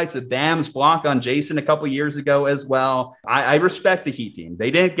highlights of Bam's block on Jason a couple years ago as well. I respect the Heat team.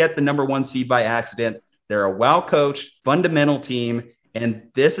 They didn't get the number 1 seed by accident. They're a well-coached, fundamental team, and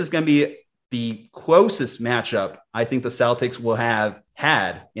this is going to be the closest matchup I think the Celtics will have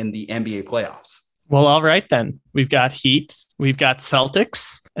had in the NBA playoffs. Well, all right then. We've got Heat, we've got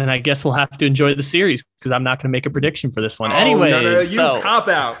Celtics, and I guess we'll have to enjoy the series because I'm not going to make a prediction for this one. Anyway, you cop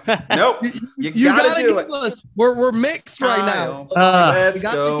out. Nope. You gotta do it. We're mixed right now. Let's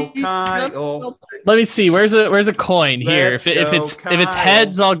go, Kyle. Let me see. Where's a coin here? If it's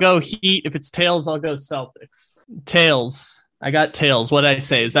heads, I'll go Heat. If it's tails, I'll go Celtics. Tails. I got tails. What did I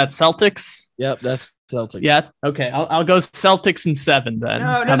say? Is that Celtics? Yep, that's Celtics. Yeah. Okay. I'll go Celtics in 7 then.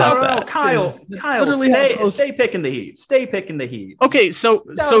 No, Kyle, stay picking the Heat. Stay picking the Heat. Okay, so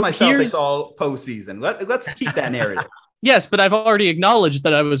my Celtics all postseason. Let's keep that narrative. Yes, but I've already acknowledged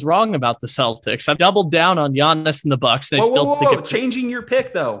that I was wrong about the Celtics. I've doubled down on Giannis and the Bucks. And Changing your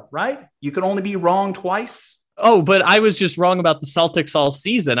pick though, right? You can only be wrong twice. Oh, but I was just wrong about the Celtics all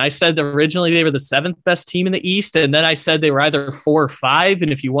season. I said that originally they were the 7th best team in the East, and then I said they were either 4 or 5.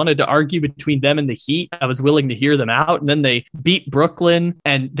 And if you wanted to argue between them and the Heat, I was willing to hear them out. And then they beat Brooklyn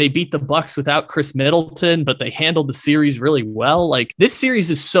and they beat the Bucks without Chris Middleton, but they handled the series really well. Like, this series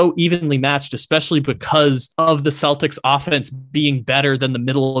is so evenly matched, especially because of the Celtics offense being better than the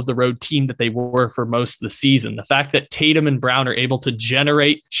middle of the road team that they were for most of the season. The fact that Tatum and Brown are able to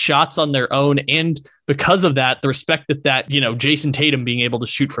generate shots on their own, and because of that, the respect that Jason Tatum being able to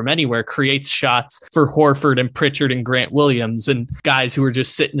shoot from anywhere creates shots for Horford and Pritchard and Grant Williams and guys who are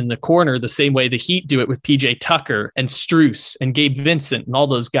just sitting in the corner the same way the Heat do it with PJ Tucker and Strus and Gabe Vincent and all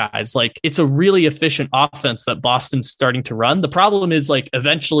those guys. Like, it's a really efficient offense that Boston's starting to run. The problem is, like,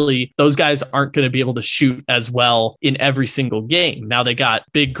 eventually those guys aren't going to be able to shoot as well in every single game. Now they got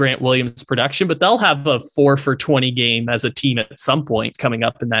big Grant Williams production, but they'll have a 4 for 20 game as a team at some point coming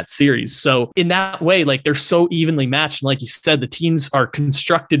up in that series. So in that way, NBA, like they're so evenly matched. And like you said, the teams are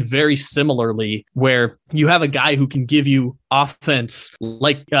constructed very similarly, where you have a guy who can give you offense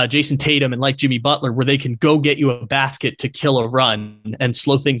like Jason Tatum and like Jimmy Butler, where they can go get you a basket to kill a run and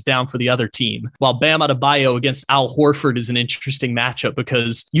slow things down for the other team. While Bam Adebayo against Al Horford is an interesting matchup,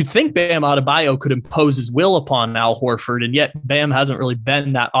 because you'd think Bam Adebayo could impose his will upon Al Horford, and yet Bam hasn't really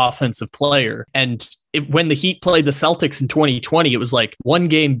been that offensive player. And when the Heat played the Celtics in 2020, it was like one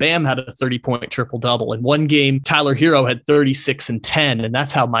game Bam had a 30-point triple-double, and one game Tyler Hero had 36 and 10, and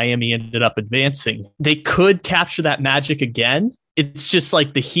that's how Miami ended up advancing. They could capture that magic again. It's just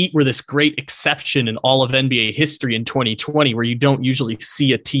like the Heat were this great exception in all of NBA history in 2020, where you don't usually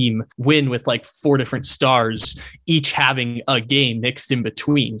see a team win with like 4 different stars, each having a game mixed in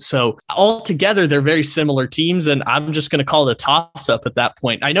between. So altogether, they're very similar teams, and I'm just going to call it a toss-up at that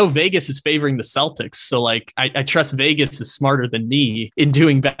point. I know Vegas is favoring the Celtics, so like I trust Vegas is smarter than me in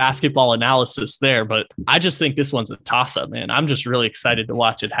doing basketball analysis there, but I just think this one's a toss-up, man. I'm just really excited to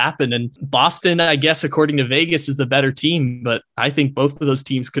watch it happen. And Boston, I guess, according to Vegas, is the better team, but I think both of those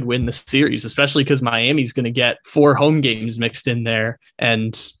teams could win the series, especially because Miami's going to get 4 home games mixed in there.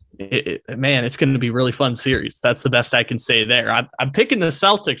 And man, it's going to be a really fun series. That's the best I can say there. I'm picking the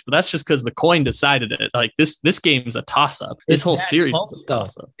Celtics, but that's just because the coin decided it. Like this game is a toss-up. This whole series is a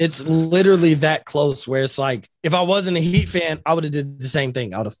toss-up. It's literally that close where it's like, if I wasn't a Heat fan, I would have did the same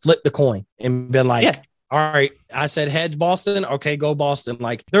thing. I would have flipped the coin and been like, all right, I said heads Boston. Okay, go Boston.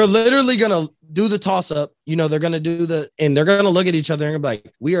 Like they're literally going to do the toss up. You know, they're going to do and they're going to look at each other and be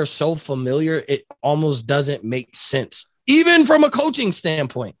like, we are so familiar. It almost doesn't make sense. Even from a coaching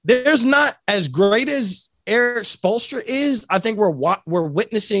standpoint, there's not as great as Eric Spoelstra is. I think we're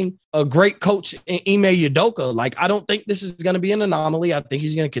witnessing a great coach in Ime Udoka. Like, I don't think this is going to be an anomaly. I think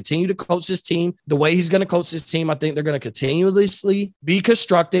he's going to continue to coach this team the way he's going to coach this team. I think they're going to continuously be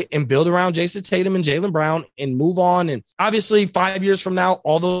constructed and build around Jason Tatum and Jaylen Brown and move on. And obviously 5 years from now,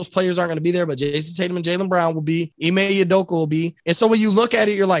 all those players aren't going to be there, but Jason Tatum and Jaylen Brown will be, Ime Udoka will be. And so when you look at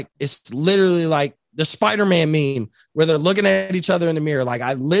it, you're like, it's literally like the Spider-Man meme where they're looking at each other in the mirror. Like,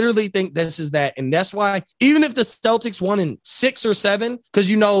 I literally think this is that. And that's why, even if the Celtics won in 6 or 7, because,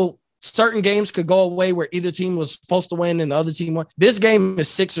 you know, certain games could go away where either team was supposed to win and the other team won. This game is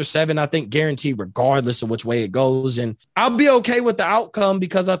 6 or 7, I think, guaranteed, regardless of which way it goes. And I'll be okay with the outcome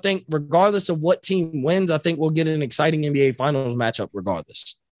because I think regardless of what team wins, I think we'll get an exciting NBA Finals matchup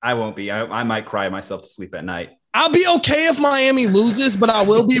regardless. I won't be. I might cry myself to sleep at night. I'll be okay if Miami loses, but I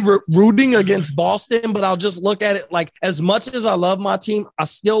will be rooting against Boston. But I'll just look at it like, as much as I love my team, I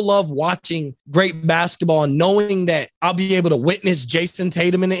still love watching great basketball and knowing that I'll be able to witness Jason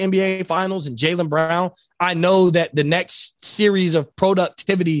Tatum in the NBA Finals and Jaylen Brown. I know that the next series of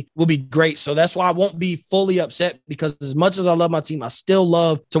productivity will be great. So that's why I won't be fully upset, because as much as I love my team, I still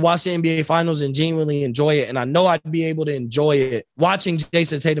love to watch the NBA Finals and genuinely enjoy it. And I know I'd be able to enjoy it watching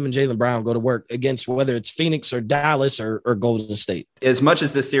Jason Tatum and Jaylen Brown go to work against whether it's Phoenix or Dallas or Golden State. As much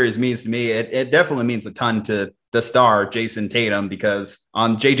as this series means to me, it definitely means a ton to the star, Jason Tatum, because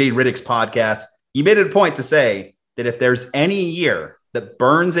on JJ Riddick's podcast, he made it a point to say that if there's any year that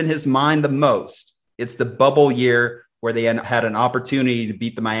burns in his mind the most, it's the bubble year where they had an opportunity to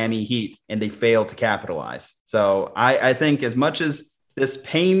beat the Miami Heat and they failed to capitalize. So I think, as much as this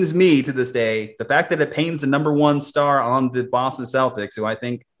pains me to this day, the fact that it pains the number 1 star on the Boston Celtics, who I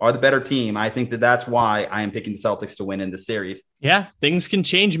think are the better team, I think that's why I am picking the Celtics to win in this series. Yeah, things can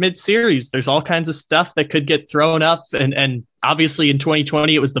change mid-series. There's all kinds of stuff that could get thrown up. And obviously in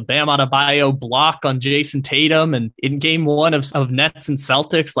 2020, it was the Bam Adebayo block on Jason Tatum. And in game 1 of Nets and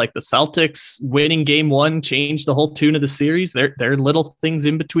Celtics, like the Celtics winning game 1 changed the whole tune of the series. There are little things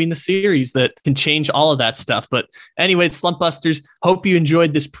in between the series that can change all of that stuff. But anyways, Slump Busters, hope you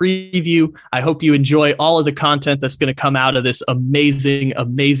enjoyed this preview. I hope you enjoy all of the content that's going to come out of this amazing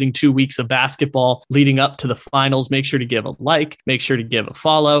 2 weeks of basketball leading up to the finals. Make sure to give a like, make sure to give a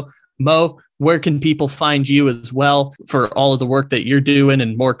follow. Mo, where can people find you as well for all of the work that you're doing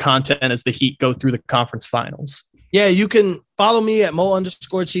and more content as the Heat go through the conference finals? Yeah, you can follow me at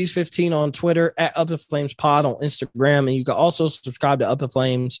Mo_Cheese15 on Twitter, at Up in Flames Pod on Instagram. And you can also subscribe to Up in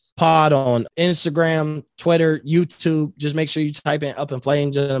Flames Pod on Instagram, Twitter, YouTube. Just make sure you type in Up in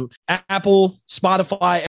Flames, Apple, Spotify,